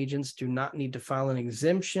licensed agents do not need to file an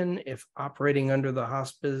exemption if operating under the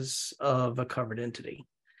auspices of a covered entity.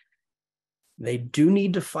 They do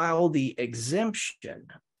need to file the exemption,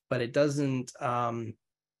 but it doesn't.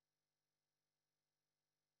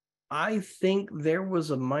 I think there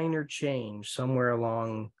was a minor change somewhere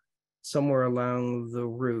along the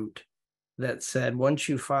route that said once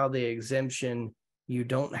you file the exemption, you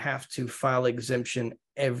don't have to file exemption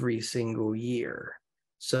every single year.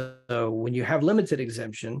 So when you have limited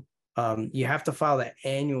exemption, you have to file that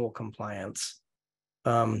annual compliance.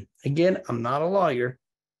 Again, I'm not a lawyer,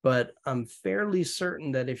 but I'm fairly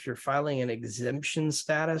certain that if you're filing an exemption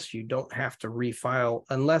status, you don't have to refile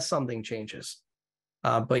unless something changes.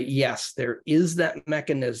 But yes, there is that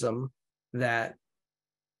mechanism that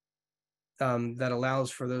that allows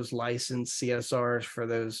for those licensed CSRs, for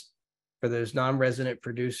those for those non-resident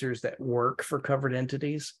producers that work for covered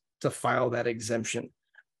entities to file that exemption.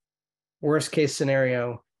 Worst case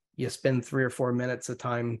scenario, you spend 3 or 4 minutes of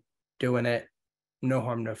time doing it, no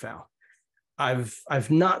harm, no foul.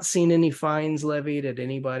 I've not seen any fines levied at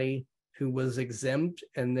anybody who was exempt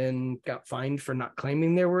and then got fined for not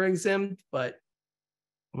claiming they were exempt. But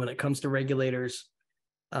when it comes to regulators,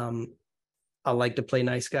 I like to play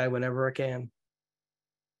nice guy whenever I can.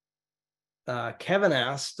 Kevin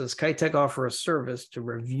asked, does Kite Tech offer a service to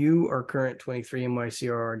review our current 23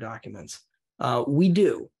 NYCRR documents? We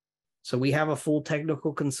do. So we have a full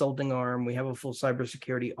technical consulting arm. We have a full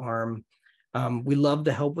cybersecurity arm. We love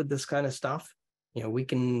to help with this kind of stuff. You know, we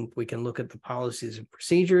can look at the policies and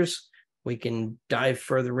procedures. We can dive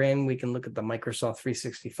further in. We can look at the Microsoft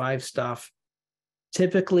 365 stuff.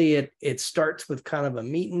 Typically, it starts with kind of a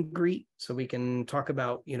meet and greet. So we can talk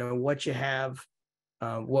about, you know, what you have,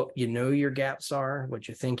 what you know your gaps are, what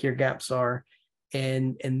you think your gaps are,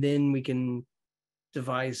 and then we can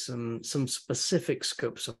devise some specific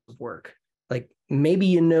scopes of work. Like maybe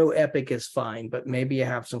you know Epic is fine, but maybe you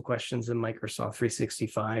have some questions in Microsoft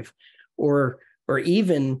 365, or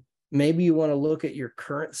even maybe you want to look at your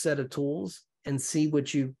current set of tools and see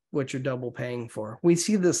what you're double paying for. We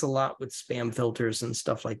see this a lot with spam filters and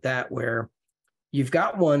stuff like that, where you've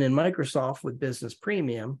got one in Microsoft with Business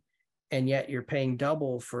Premium, and yet you're paying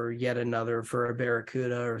double for yet another for a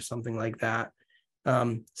Barracuda or something like that.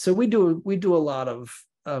 So we do a lot of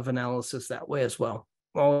analysis that way as well.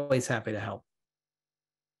 Always happy to help.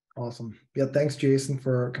 Awesome. Yeah, thanks, Jason,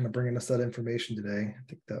 for kind of bringing us that information today. I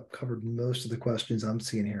think that covered most of the questions I'm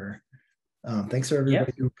seeing here. Thanks to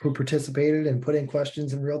everybody who participated and put in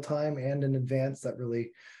questions in real time and in advance. That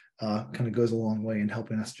really kind of goes a long way in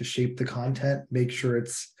helping us to shape the content, make sure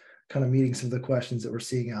it's kind of meeting some of the questions that we're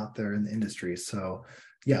seeing out there in the industry. So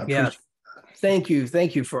yeah. Thank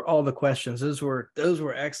you for all the questions. Those were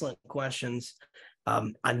excellent questions.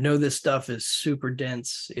 I know this stuff is super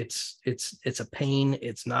dense. It's a pain.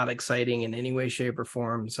 It's not exciting in any way, shape, or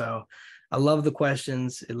form. So I love the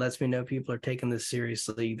questions. It lets me know people are taking this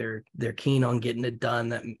seriously. They're keen on getting it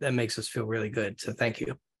done. That makes us feel really good. So thank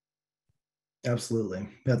you. Absolutely.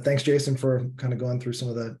 Yeah, thanks, Jason, for kind of going through some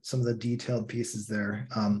of the detailed pieces there.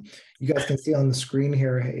 You guys can see on the screen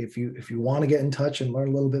here, if you want to get in touch and learn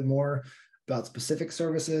a little bit more about specific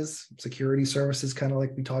services, security services, kind of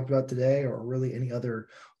like we talked about today, or really any other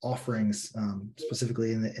offerings,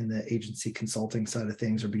 specifically in the agency consulting side of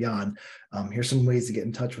things or beyond. Here's some ways to get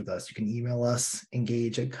in touch with us. You can email us,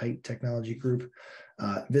 engage@Kite Technology Group.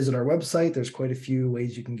 Visit our website. There's quite a few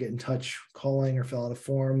ways you can get in touch, calling or fill out a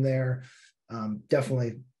form there.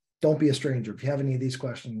 Definitely don't be a stranger. If you have any of these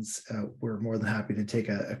questions, we're more than happy to take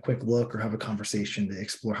a quick look or have a conversation to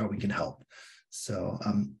explore how we can help. So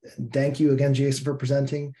thank you again, Jason, for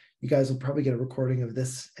presenting. You guys will probably get a recording of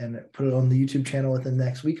this and put it on the YouTube channel within the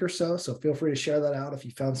next week or so. So feel free to share that out if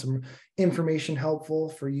you found some information helpful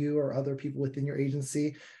for you or other people within your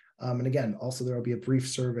agency. And again, also there will be a brief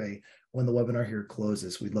survey when the webinar here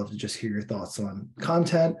closes. We'd love to just hear your thoughts on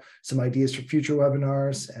content, some ideas for future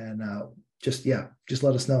webinars, and just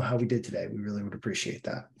let us know how we did today. We really would appreciate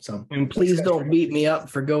that. So, and please don't beat me up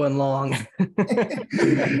for going long.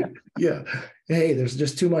 Yeah. Hey, there's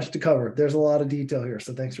just too much to cover. There's a lot of detail here.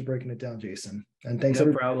 So thanks for breaking it down, Jason. And thanks.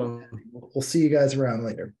 No problem. We'll see you guys around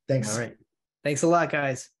later. Thanks. All right. Thanks a lot,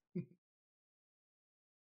 guys.